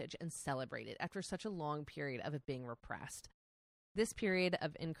heritage and celebrate it after such a long period of it being repressed. This period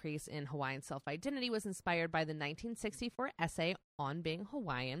of increase in Hawaiian self-identity was inspired by the 1964 essay On Being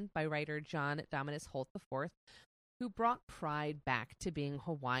Hawaiian by writer John Dominus Holt IV, who brought pride back to being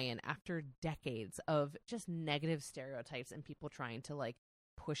Hawaiian after decades of just negative stereotypes and people trying to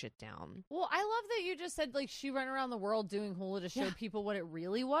push it down. Well, I love that you just said she went around the world doing hula to show people what it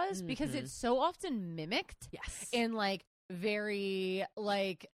really was, because it's so often mimicked. Yes. In very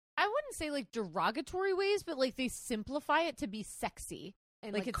I wouldn't say like derogatory ways, but like they simplify it to be sexy.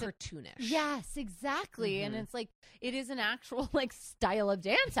 And like it's cartoonish. Yes, exactly. And it's like, it is an actual like style of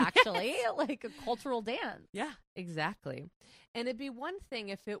dance, actually, like a cultural dance. Yeah, exactly. And it'd be one thing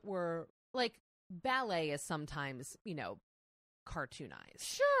if it were like ballet is sometimes, cartoonized.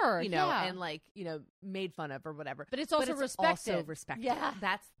 Sure. And like, made fun of or whatever. But it's also respected. Also respected. Yeah.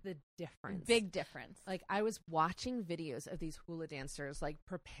 That's the difference. Big difference. Like I was watching videos of these hula dancers like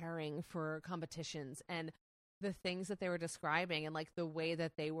preparing for competitions and the things that they were describing and like the way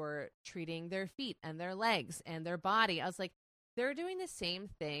that they were treating their feet and their legs and their body. I was like, they're doing the same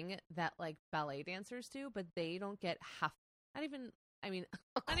thing that like ballet dancers do, but they don't get not even a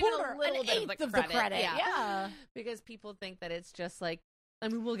little bit of the credit. Yeah. Because people think that it's just like,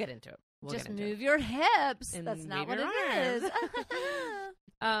 we'll get into it. Just move your hips. And that's not what your it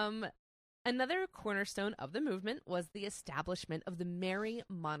arms. is. Another cornerstone of the movement was the establishment of the Merry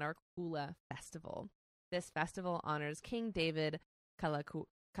Monarch Hula Festival. This festival honors King David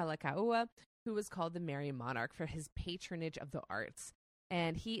Kanaka'ole, who was called the Merry Monarch for his patronage of the arts.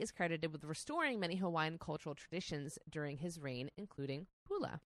 And he is credited with restoring many Hawaiian cultural traditions during his reign, including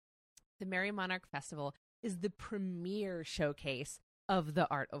hula. The Merry Monarch Festival is the premier showcase of the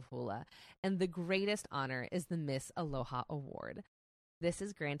art of hula, and the greatest honor is the Miss Aloha Award. This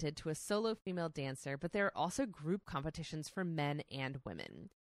is granted to a solo female dancer, but there are also group competitions for men and women.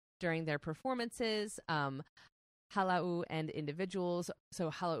 During their performances, halau and individuals, so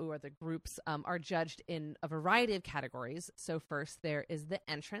halau are the groups, are judged in a variety of categories. So first there is the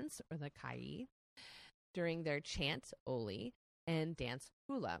entrance, or the kai, during their chant, oli, and dance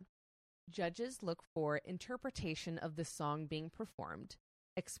hula. Judges look for interpretation of the song being performed,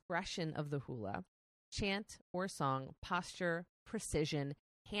 expression of the hula, chant or song, posture, precision,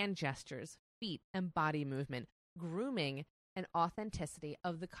 hand gestures, feet and body movement, grooming, and authenticity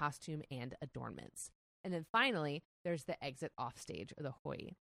of the costume and adornments. And then finally, there's the exit off stage, or the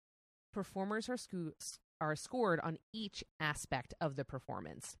hoi. Performers are scored on each aspect of the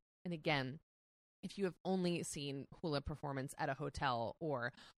performance. And again, if you have only seen hula performance at a hotel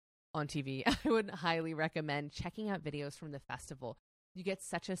or on TV, I would highly recommend checking out videos from the festival. You get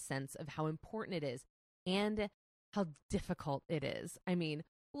such a sense of how important it is and how difficult it is. I mean,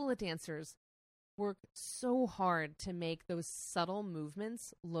 hula dancers work so hard to make those subtle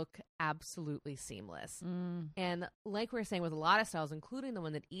movements look absolutely seamless. And like we were saying with a lot of styles, including the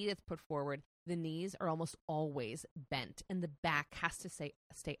one that Edith put forward, the knees are almost always bent and the back has to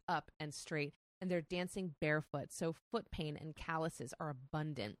stay up and straight. And they're dancing barefoot, so foot pain and calluses are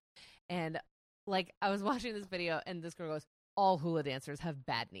abundant. And like I was watching this video and this girl goes, all hula dancers have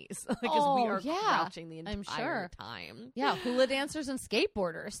bad knees because we are crouching the entire time. Yeah, hula dancers and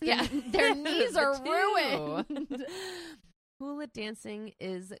skateboarders. Their knees are ruined. Hula dancing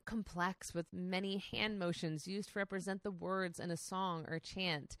is complex with many hand motions used to represent the words in a song or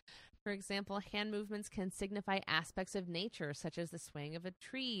chant. For example, hand movements can signify aspects of nature, such as the swaying of a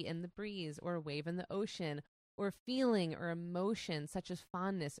tree in the breeze or a wave in the ocean, or feeling or emotion, such as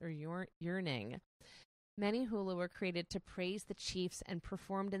fondness or yearning. Many hula were created to praise the chiefs and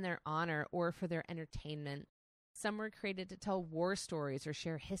performed in their honor or for their entertainment. Some were created to tell war stories or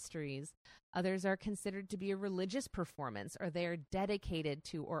share histories. Others are considered to be a religious performance, or they are dedicated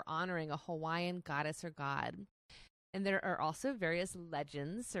to or honoring a Hawaiian goddess or god. And there are also various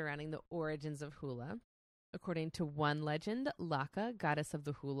legends surrounding the origins of hula. According to one legend, Laka, goddess of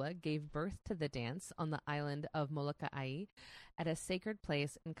the hula, gave birth to the dance on the island of Molokai at a sacred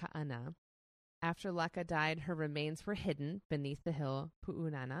place in Ka'ana. After Laka died, her remains were hidden beneath the hill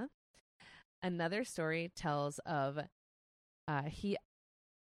Pu'unana. Another story tells of Hi'iaka,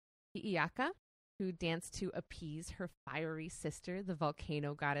 who danced to appease her fiery sister, the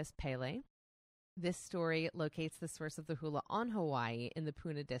volcano goddess Pele. This story locates the source of the hula on Hawaii in the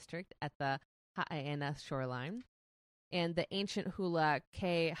Puna district at the Ha'aena shoreline. And the ancient hula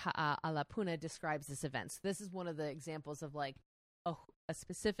Ke Ha'alapuna describes this event. So this is one of the examples of like a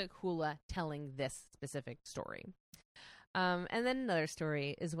specific hula telling this specific story. And then another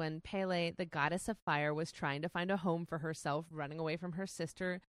story is when Pele, the goddess of fire, was trying to find a home for herself, running away from her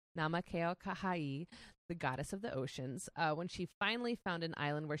sister Namakeo Kahai, the goddess of the oceans. When she finally found an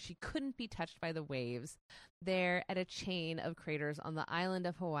island where she couldn't be touched by the waves, there at a chain of craters on the island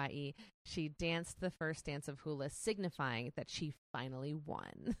of Hawaii, she danced the first dance of hula, signifying that she finally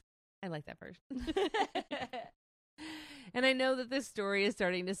won. I like that version. And I know that this story is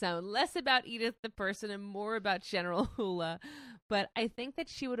starting to sound less about Edith the person and more about general hula, but I think that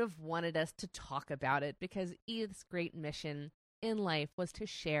she would have wanted us to talk about it because Edith's great mission in life was to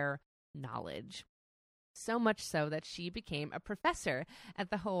share knowledge. so much so that she became a professor at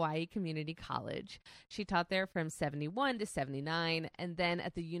the Hawaii Community College. She taught there from 71 to 79, and then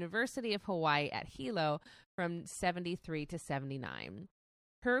at the University of Hawaii at Hilo from 73 to 79.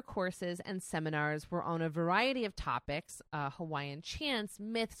 Her courses and seminars were on a variety of topics: Hawaiian chants,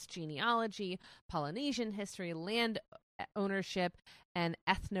 myths, genealogy, Polynesian history, land ownership, and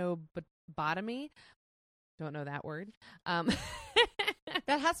ethnobotany. Don't know that word.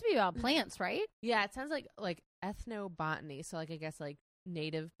 That has to be about plants, right? Yeah, it sounds like ethnobotany. So, I guess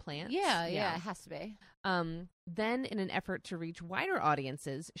native plants. Yeah, it has to be. Then, in an effort to reach wider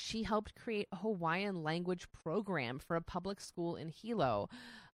audiences, she helped create a Hawaiian language program for a public school in Hilo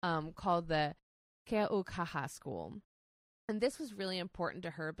called the Keaukaha School. And this was really important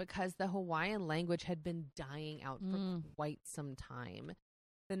to her because the Hawaiian language had been dying out for quite some time.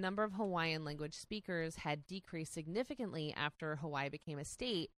 The number of Hawaiian language speakers had decreased significantly after Hawaii became a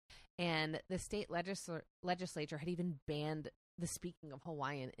state, and the state legislature had even banned the speaking of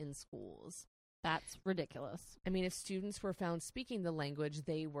Hawaiian in schools. That's ridiculous. I mean, if students were found speaking the language,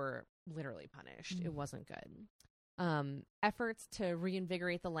 they were literally punished. It wasn't good. Efforts to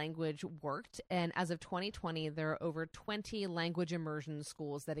reinvigorate the language worked, and as of 2020, there are over 20 language immersion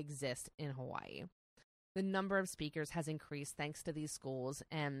schools that exist in Hawaii. The number of speakers has increased thanks to these schools,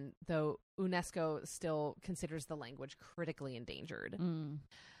 and though UNESCO still considers the language critically endangered.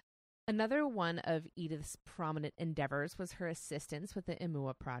 Another one of Edith's prominent endeavors was her assistance with the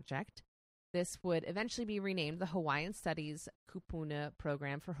Imua Project. This would eventually be renamed the Hawaiian Studies Kupuna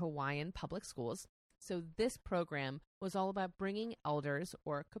Program for Hawaiian Public Schools. So this program was all about bringing elders,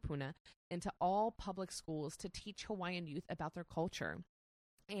 or kupuna, into all public schools to teach Hawaiian youth about their culture.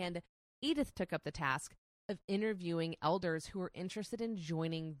 And Edith took up the task of interviewing elders who were interested in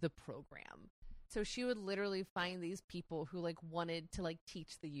joining the program. So she would literally find these people who wanted to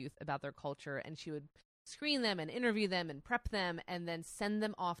teach the youth about their culture, and she would screen them and interview them and prep them and then send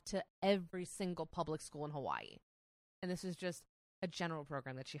them off to every single public school in Hawaii. And this was just a general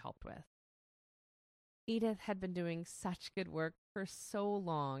program that she helped with. Edith had been doing such good work for so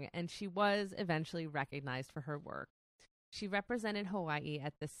long, and she was eventually recognized for her work. She represented Hawaii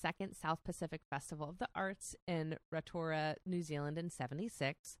at the second South Pacific Festival of the Arts in Rotorua, New Zealand in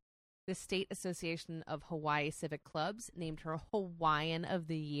 76. The State Association of Hawaii Civic Clubs named her Hawaiian of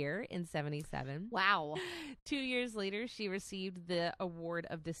the Year in 77. Wow. 2 years later, she received the Award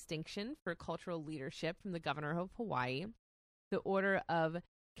of Distinction for Cultural Leadership from the Governor of Hawaii, the Order of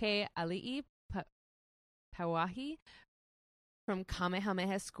Katie Allie Pauahi from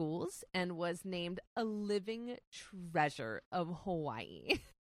Kamehameha Schools, and was named a living treasure of Hawaii.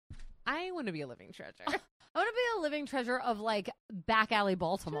 I want to be a living treasure. I want to be a living treasure of back alley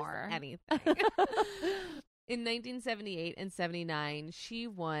Baltimore. Just anything. In 1978 and 79, she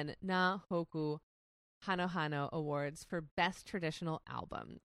won Na Hoku Hanohano Awards for Best Traditional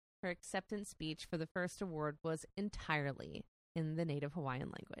Album. Her acceptance speech for the first award was entirely in the native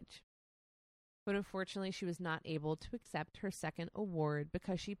Hawaiian language. But unfortunately, she was not able to accept her second award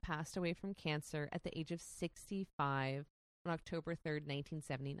because she passed away from cancer at the age of 65 on October 3rd,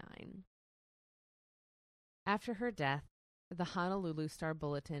 1979. After her death, the Honolulu Star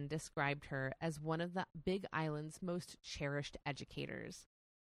Bulletin described her as one of the Big Island's most cherished educators.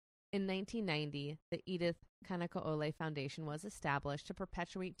 In 1990, the Edith Kanaka'ole Foundation was established to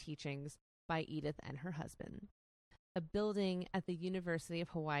perpetuate teachings by Edith and her husband. A building at the University of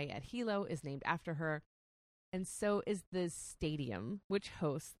Hawaii at Hilo is named after her, and so is the stadium, which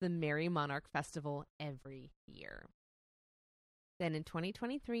hosts the Merry Monarch Festival every year. Then in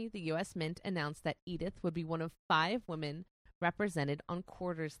 2023, the U.S. Mint announced that Edith would be one of 5 women represented on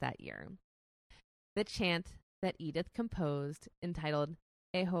quarters that year. The chant that Edith composed, entitled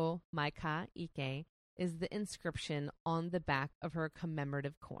Eho Maika Ike, is the inscription on the back of her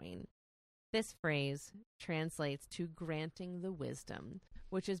commemorative coin. This phrase translates to granting the wisdom,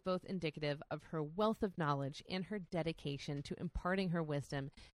 which is both indicative of her wealth of knowledge and her dedication to imparting her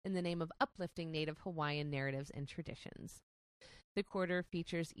wisdom in the name of uplifting Native Hawaiian narratives and traditions. The quarter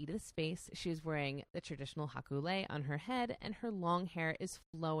features Edith's face. She is wearing the traditional hakule on her head, and her long hair is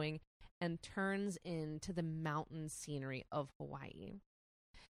flowing and turns into the mountain scenery of Hawaii.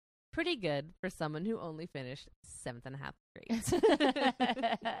 Pretty good for someone who only finished 7th and a half grade.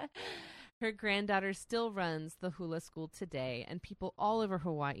 Her granddaughter still runs the hula school today, and people all over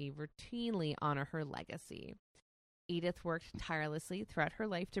Hawaii routinely honor her legacy. Edith worked tirelessly throughout her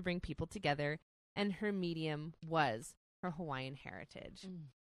life to bring people together, and her medium was her Hawaiian heritage.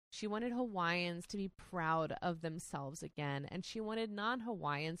 She wanted Hawaiians to be proud of themselves again, and she wanted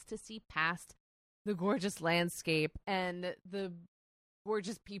non-Hawaiians to see past the gorgeous landscape and the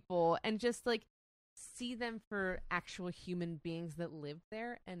gorgeous people and just see them for actual human beings that live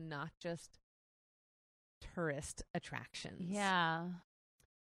there and not just tourist attractions. Yeah.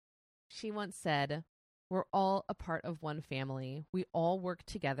 She once said, "We're all a part of one family. We all work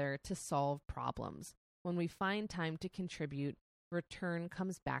together to solve problems. When we find time to contribute, return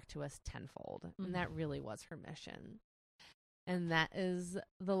comes back to us tenfold." Mm-hmm. And that really was her mission. And that is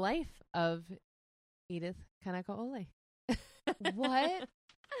the life of Edith Kanaka'ole. What?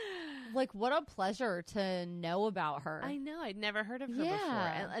 Like, what a pleasure to know about her. I know. I'd never heard of her before.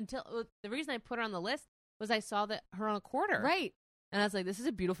 And until the reason I put her on the list was I saw that her on a quarter. Right. And I was like, this is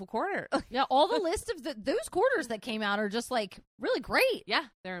a beautiful quarter. Yeah, all the list of those quarters that came out are just, like, really great. Yeah,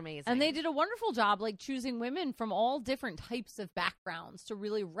 they're amazing. And they did a wonderful job, like, choosing women from all different types of backgrounds to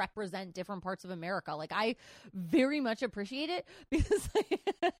really represent different parts of America. Like, I very much appreciate it because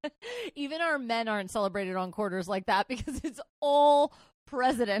even our men aren't celebrated on quarters like that because it's all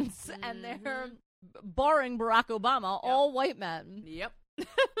presidents and they're, barring Barack Obama, all white men. Yep. All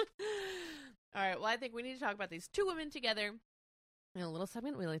right, well, I think we need to talk about these two women together in a little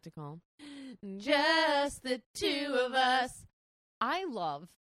segment we like to call Just the Two of Us. I love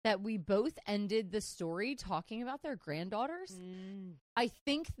that we both ended the story talking about their granddaughters. I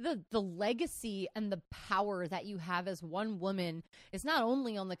think the legacy and the power that you have as one woman is not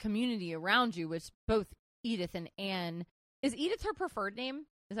only on the community around you, which both Edith and Ann, is Edith her preferred name?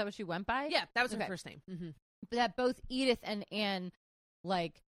 Is that what she went by? Yeah, that was her first name. Mm-hmm. But that both Edith and Ann,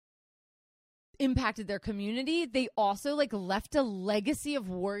 like, impacted their community. They also, like, left a legacy of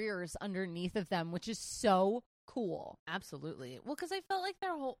warriors underneath of them, which is so cool. Absolutely. Well, because I felt like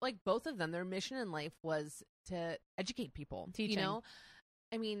their whole, like, both of them, their mission in life was to educate people. Teaching. You know?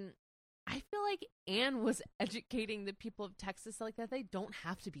 I mean, I feel like Anne was educating the people of Texas like that they don't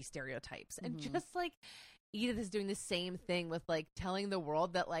have to be stereotypes. And just like Edith is doing the same thing with, like, telling the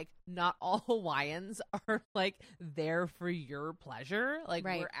world that, like, not all Hawaiians are, like, there for your pleasure. Like,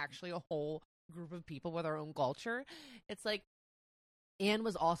 we're actually a whole group of people with our own culture. It's like Anne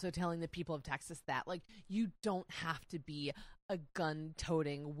was also telling the people of Texas that, like, you don't have to be a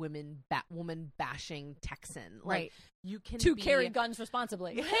gun-toting, woman-bashing Texan. Like, you can carry guns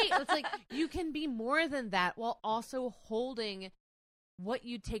responsibly. Right. It's like you can be more than that while also holding what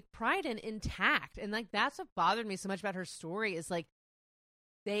you take pride in intact. And, like, that's what bothered me so much about her story is, like,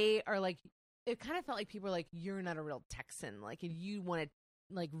 they are, like, it kind of felt like people were like, you're not a real Texan. Like, and you want to,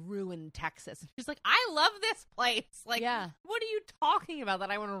 like, ruin Texas. And she's like, I love this place. Like, what are you talking about that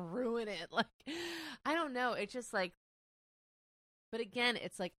I want to ruin it? Like, I don't know. It's just like, but again,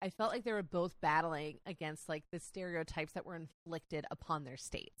 it's like, I felt like they were both battling against, like, the stereotypes that were inflicted upon their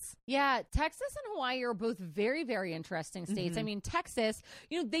states. Yeah, Texas and Hawaii are both very, very interesting states. I mean, Texas,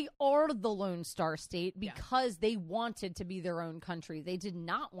 you know, they are the Lone Star State because they wanted to be their own country. They did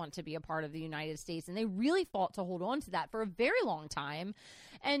not want to be a part of the United States, and they really fought to hold on to that for a very long time.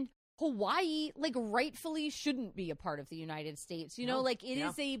 And Hawaii, like, rightfully shouldn't be a part of the United States. You know, like, it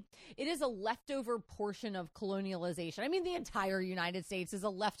is a leftover portion of colonialization. I mean, the entire United States is a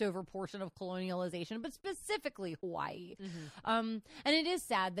leftover portion of colonialization, but specifically Hawaii. And it is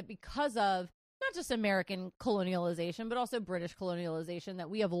sad that because of not just American colonialization, but also British colonialization, that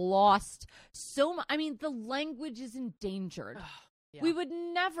we have lost so much. I mean, the language is endangered. We would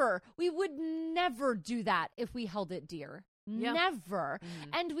never do that if we held it dear. Never.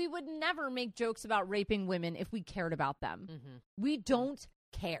 And we would never make jokes about raping women if we cared about them. We don't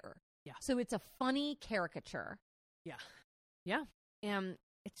care. So it's a funny caricature. And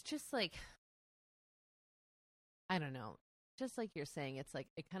it's just like, I don't know. Just like you're saying, it's like,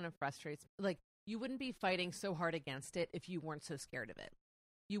 it kind of frustrates. Like, you wouldn't be fighting so hard against it if you weren't so scared of it.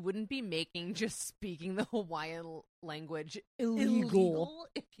 You wouldn't be making just speaking the Hawaiian language illegal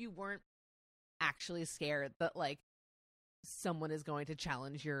if you weren't actually scared that, like, someone is going to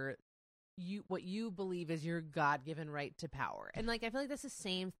challenge what you believe is your God-given right to power. And, like, I feel like that's the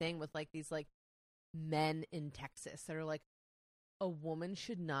same thing with, like, these, like, men in Texas that are like, a woman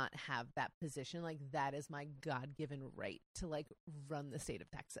should not have that position. Like, that is my God-given right to, like, run the state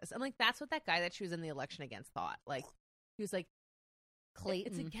of Texas. And, like, that's what that guy that she was in the election against thought. Like, he was like,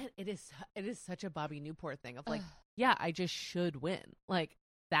 Clayton. It's again, it is such a Bobby Newport thing of, like, yeah, I just should win. Like,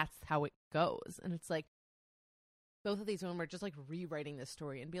 that's how it goes. And it's like, both of these women were just, like, rewriting this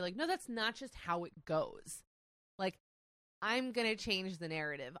story and be like, no, that's not just how it goes. Like, I'm going to change the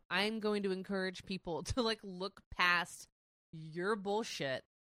narrative. I'm going to encourage people to, like, look past your bullshit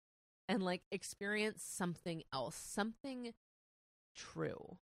and, like, experience something else, something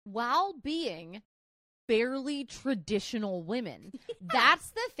true. While being fairly traditional women. That's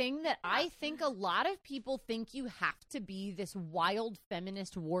the thing that I think a lot of people think you have to be this wild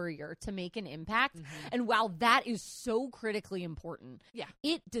feminist warrior to make an impact. Mm-hmm. And while that is so critically important, Yeah.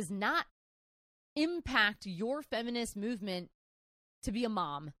 it does not impact your feminist movement to be a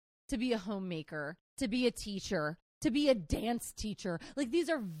mom, to be a homemaker, to be a teacher, to be a dance teacher. Like, these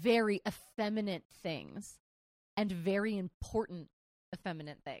are very effeminate things and very important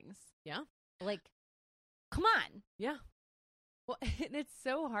effeminate things. Yeah. Like, come on. Yeah. Well, and it's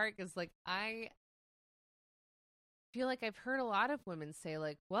so hard because, like, I feel like I've heard a lot of women say,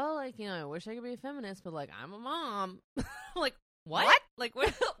 like, well, like, you know, I wish I could be a feminist, but, like, I'm a mom. Like, what? Like,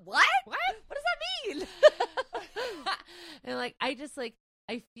 what? What? What? What does that mean? And, like, I just, like,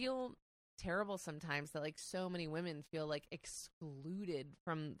 I feel terrible sometimes that, like, so many women feel, like, excluded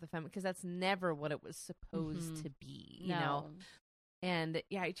from the because that's never what it was supposed to be, you know? And,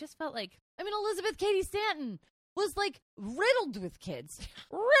 yeah, I just felt like, I mean, Elizabeth Cady Stanton was, like, riddled with kids.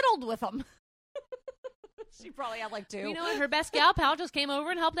 Riddled with them. She probably had, like, 2. you know what? Her best gal pal just came over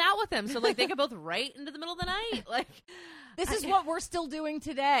and helped out with him. So, like, they could both right into the middle of the night. Like, this is what we're still doing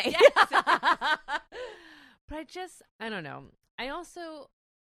today. Yes. But I don't know.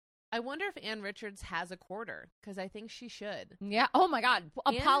 I wonder if Ann Richards has a quarter, because I think she should. Yeah. Oh, my God.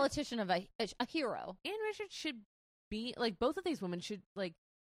 A politician of a hero. Ann Richards should be, like, both of these women should, like,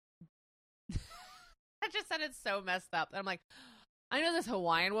 I just said it's so messed up. I'm like, I know this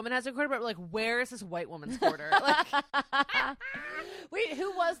Hawaiian woman has a quarter, but, like, where is this white woman's quarter? Like, wait,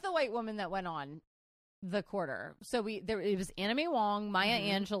 who was the white woman that went on the quarter? So it was Anna Mae Wong, Maya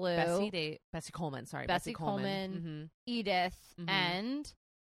Angelou, Bessie Coleman. Sorry, Bessie Coleman, mm-hmm. Edith, and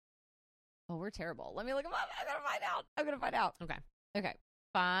we're terrible. Let me look them up. I'm gonna find out. Okay.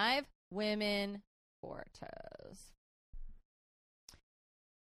 5 women quarters.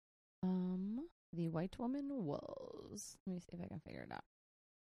 The white woman was. Let me see if I can figure it out.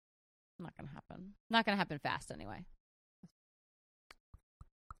 Not gonna happen. Not gonna happen fast anyway.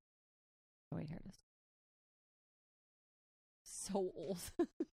 Oh, wait, here it is. So old.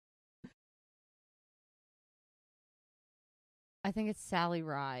 I think it's Sally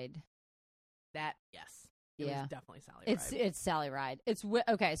Ride. That, yes. It was definitely Sally Ride. It's Sally Ride.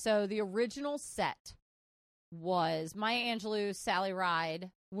 Okay, so the original set was Maya Angelou, Sally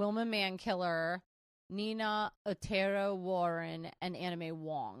Ride, Wilma Mankiller, Nina Otero Warren, and Anna Mae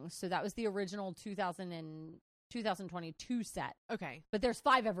Wong. So that was the original 2022 set. Okay. But there's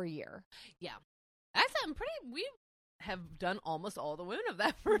 5 every year. Yeah. That's we have done almost all the women of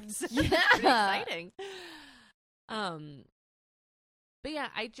that first. Yeah. Pretty exciting. But yeah,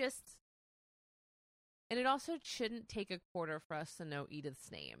 and it also shouldn't take a quarter for us to know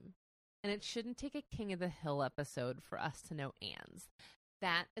Edith's name. And it shouldn't take a King of the Hill episode for us to know Anne's.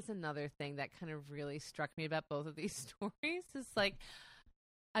 That is another thing that kind of really struck me about both of these stories. It's like,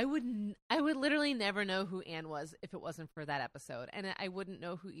 I would literally never know who Anne was if it wasn't for that episode. And I wouldn't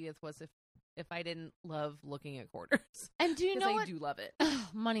know who Edith was if I didn't love looking at quarters. And do you know what? I do love it.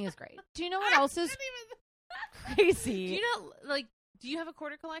 Money is great. Do you know what else is crazy? Do you know, like, do you have a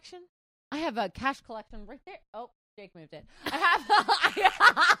quarter collection? I have a cash collection right there. Oh, Jake moved it. I have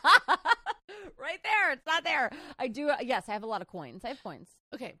right there. It's not there. I do. Yes, I have a lot of coins. I have coins.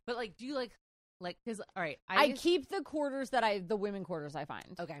 Okay, but like, do you like, because all right, I keep the quarters the women quarters I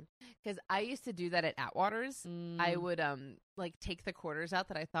find. Okay, because I used to do that at Atwater's. I would like take the quarters out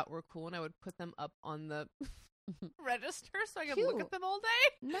that I thought were cool, and I would put them up on the register so I could look at them all day.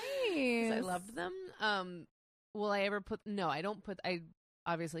 Nice. I loved them. Will I ever put? No, I don't put. I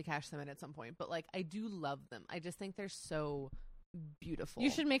obviously cash them in at some point, but like, I do love them. I just think they're so beautiful.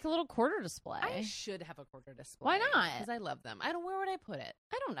 You should make a little quarter display. I should have a quarter display. Why not? Because I love them. Where would I put it?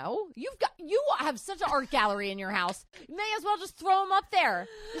 I don't know. You have such an art gallery in your house. You may as well just throw them up there.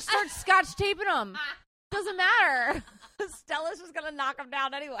 Just start scotch taping them. Doesn't matter. Stella's just gonna knock them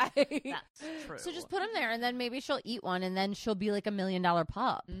down anyway. That's true. So just put them there, and then maybe she'll eat one, and then she'll be like $1 million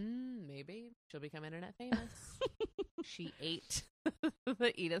pup. Maybe she'll become internet famous. She ate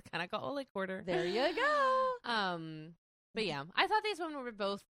the Edith Kanaka'ole quarter. There you go. But yeah, I thought these women were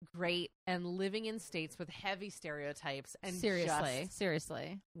both great and living in states with heavy stereotypes and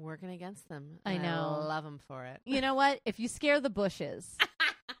seriously working against them. I know. I love them for it. You know what? If you scare the bushes,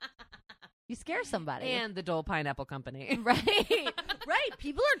 you scare somebody. And the Dole Pineapple Company. Right.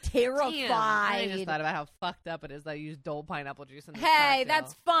 People are terrified. Damn, I just thought about how fucked up it is that I use Dole pineapple juice in this Hey, cocktail.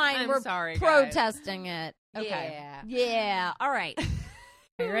 that's fine. We're sorry, protesting it. Okay. Yeah. All right.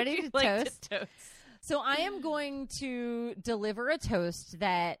 Are you ready to toast? To toast? So I am going to deliver a toast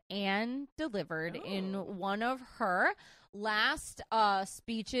that Anne delivered in one of her last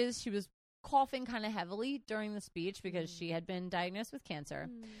speeches. She was coughing kind of heavily during the speech because she had been diagnosed with cancer.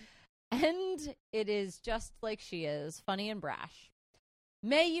 And it is just like she is, funny and brash.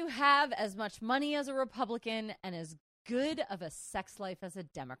 May you have as much money as a Republican and as good of a sex life as a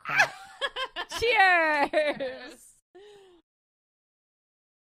Democrat. Cheers!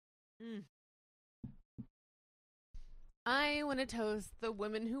 I want to toast the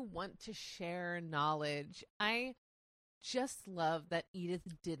women who want to share knowledge. I just love that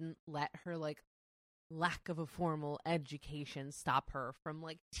Edith didn't let her, like, lack of a formal education stop her from,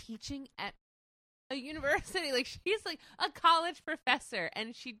 like, teaching at a university. Like, she's, like, a college professor,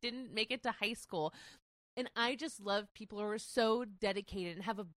 and she didn't make it to high school. And I just love people who are so dedicated and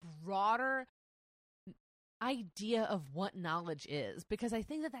have a broader idea of what knowledge is, because I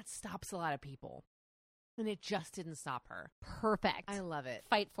think that stops a lot of people. And it just didn't stop her. Perfect. I love it.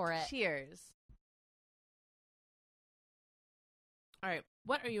 Fight for it. Cheers. All right.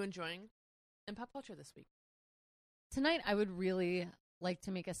 What are you enjoying in pop culture this week? Tonight, I would really like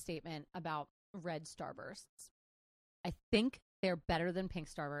to make a statement about red starbursts. I think they're better than pink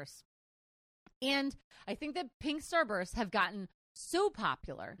starbursts. And I think that pink starbursts have gotten so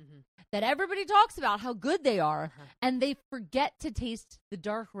popular that everybody talks about how good they are, and they forget to taste the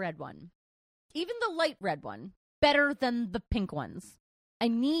dark red one. Even the light red one, better than the pink ones. I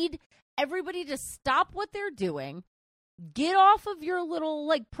need everybody to stop what they're doing, get off of your little,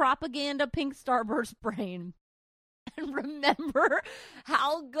 like, propaganda pink starburst brain, and remember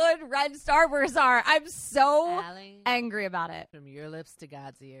how good red starbursts are. I'm so Allie, angry about it. From your lips to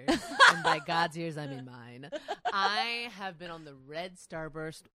God's ears, and by God's ears, I mean mine. I have been on the red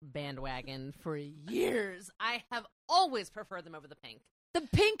starburst bandwagon for years. I have always preferred them over the pink. The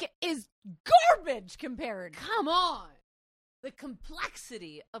pink is garbage compared. Come on. The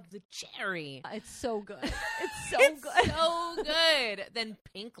complexity of the cherry. It's so good. It's so It's good. so good. Then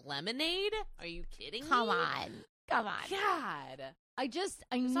pink lemonade? Are you kidding me? Come on. God. There's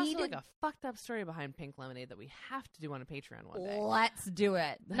There's also like a fucked up story behind pink lemonade that we have to do on a Patreon one day. Let's do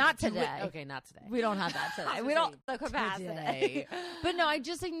it. Let's Not do today. it. Okay, not today. We don't have that today. I was We don't saying the capacity. today. But no, I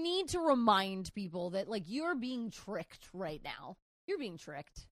need to remind people that, like, you're being tricked right now. You're being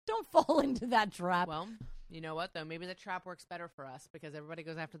tricked. Don't fall into that trap. Well, you know what, though? Maybe the trap works better for us because everybody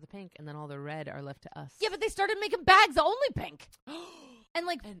goes after the pink and then all the red are left to us. Yeah, but they started making bags only pink. And,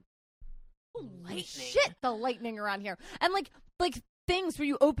 like, lightning. shit, the lightning around here. And, like things where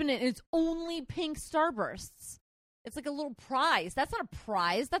you open it and it's only pink starbursts. It's like a little prize. That's not a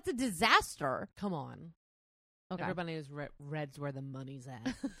prize. That's a disaster. Come on. Okay. Everybody knows red's where the money's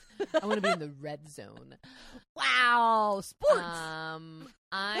at. I want to be in the red zone. Wow. Sports.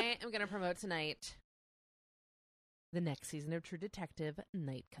 I am going to promote tonight the next season of True Detective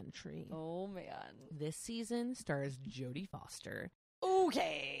Night Country. Oh, man. This season stars Jodie Foster.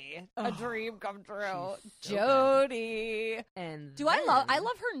 Okay. A dream come true. So Jodie. And I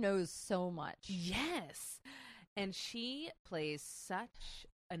love her nose so much. Yes. And she plays such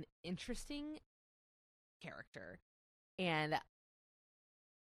an interesting character. And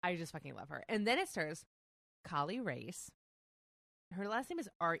I just fucking love her. And then it stars Kali Reis. Her last name is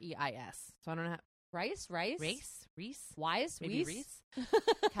Reis. So I don't know how. Reese? Wise? Maybe Reese.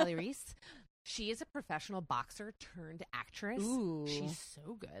 Kali Reis. She is a professional boxer turned actress. Ooh. She's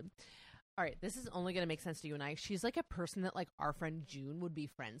so good. All right, this is only going to make sense to you and I. She's like a person that, like, our friend June would be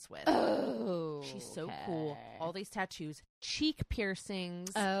friends with. Oh, she's so cool. All these tattoos, cheek piercings.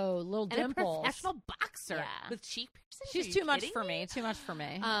 Oh, little and dimples. a professional boxer with cheek piercings. She's too much for me. Too much for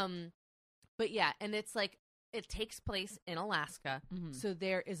me. But yeah, and it's like it takes place in Alaska, so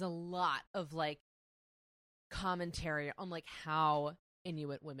there is a lot of, like, commentary on, like, how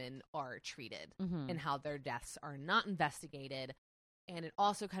Inuit women are treated and how their deaths are not investigated. And it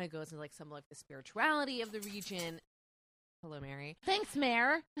also kind of goes into, like, some of, like, the spirituality of the region. Hello, Mary. Thanks,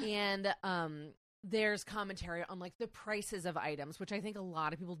 Mare. And there's commentary on, like, the prices of items, which I think a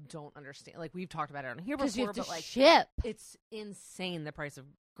lot of people don't understand. Like, we've talked about it on here before, you have to but, like, ship. It's insane, the price of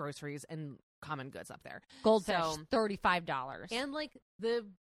groceries and common goods up there. Goldfish, So, $35. and, like, the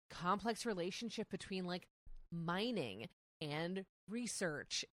complex relationship between, like, mining and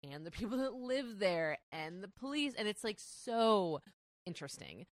research and the people that live there and the police. And it's, like, so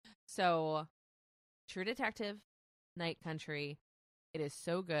interesting. So, True Detective, Night Country. It is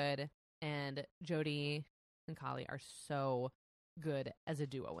so good. And Jodie and Kali are so good as a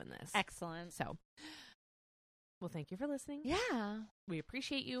duo in this. Excellent. So, well, thank you for listening. Yeah. We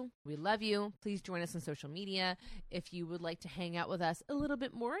appreciate you. We love you. Please join us on social media. If you would like to hang out with us a little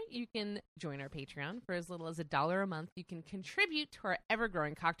bit more, you can join our Patreon for as little as $1 a month. You can contribute to our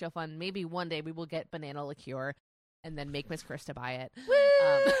ever-growing cocktail fund. Maybe one day we will get banana liqueur and then make Miss Krista buy it.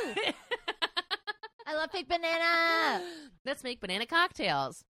 Woo! I love fake banana. Let's make banana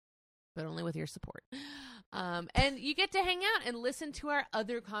cocktails, but only with your support. And you get to hang out and listen to our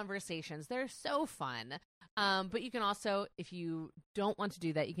other conversations. They're so fun. But you can also, if you don't want to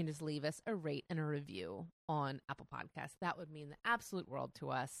do that, you can just leave us a rate and a review on Apple Podcasts. That would mean the absolute world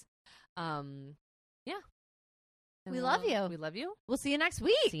to us. Yeah. And We love you. We love you. We'll see you next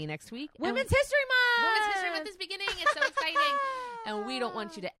week. See you next week. Women's History Month. Women's History Month is beginning. It's so exciting. And we don't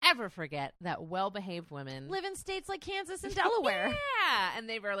want you to ever forget that well-behaved women live in states like Kansas and Delaware. Yeah, and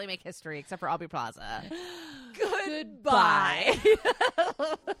they rarely make history except for Aubrey Plaza. Goodbye.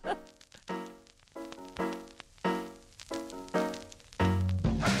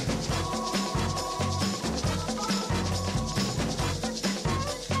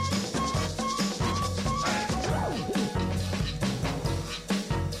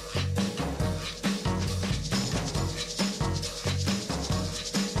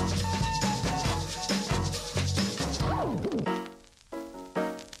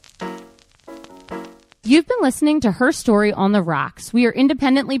 You've been listening to Her Story on the Rocks. We are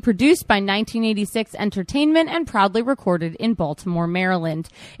independently produced by 1986 Entertainment and proudly recorded in Baltimore, Maryland.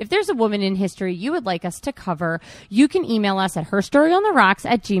 If there's a woman in history you would like us to cover, you can email us at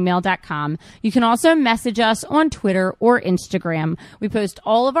herstoryontheRocks@gmail.com. You can also message us on Twitter or Instagram. We post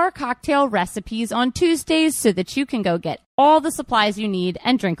all of our cocktail recipes on Tuesdays so that you can go get all the supplies you need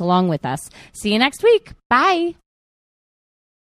and drink along with us. See you next week. Bye.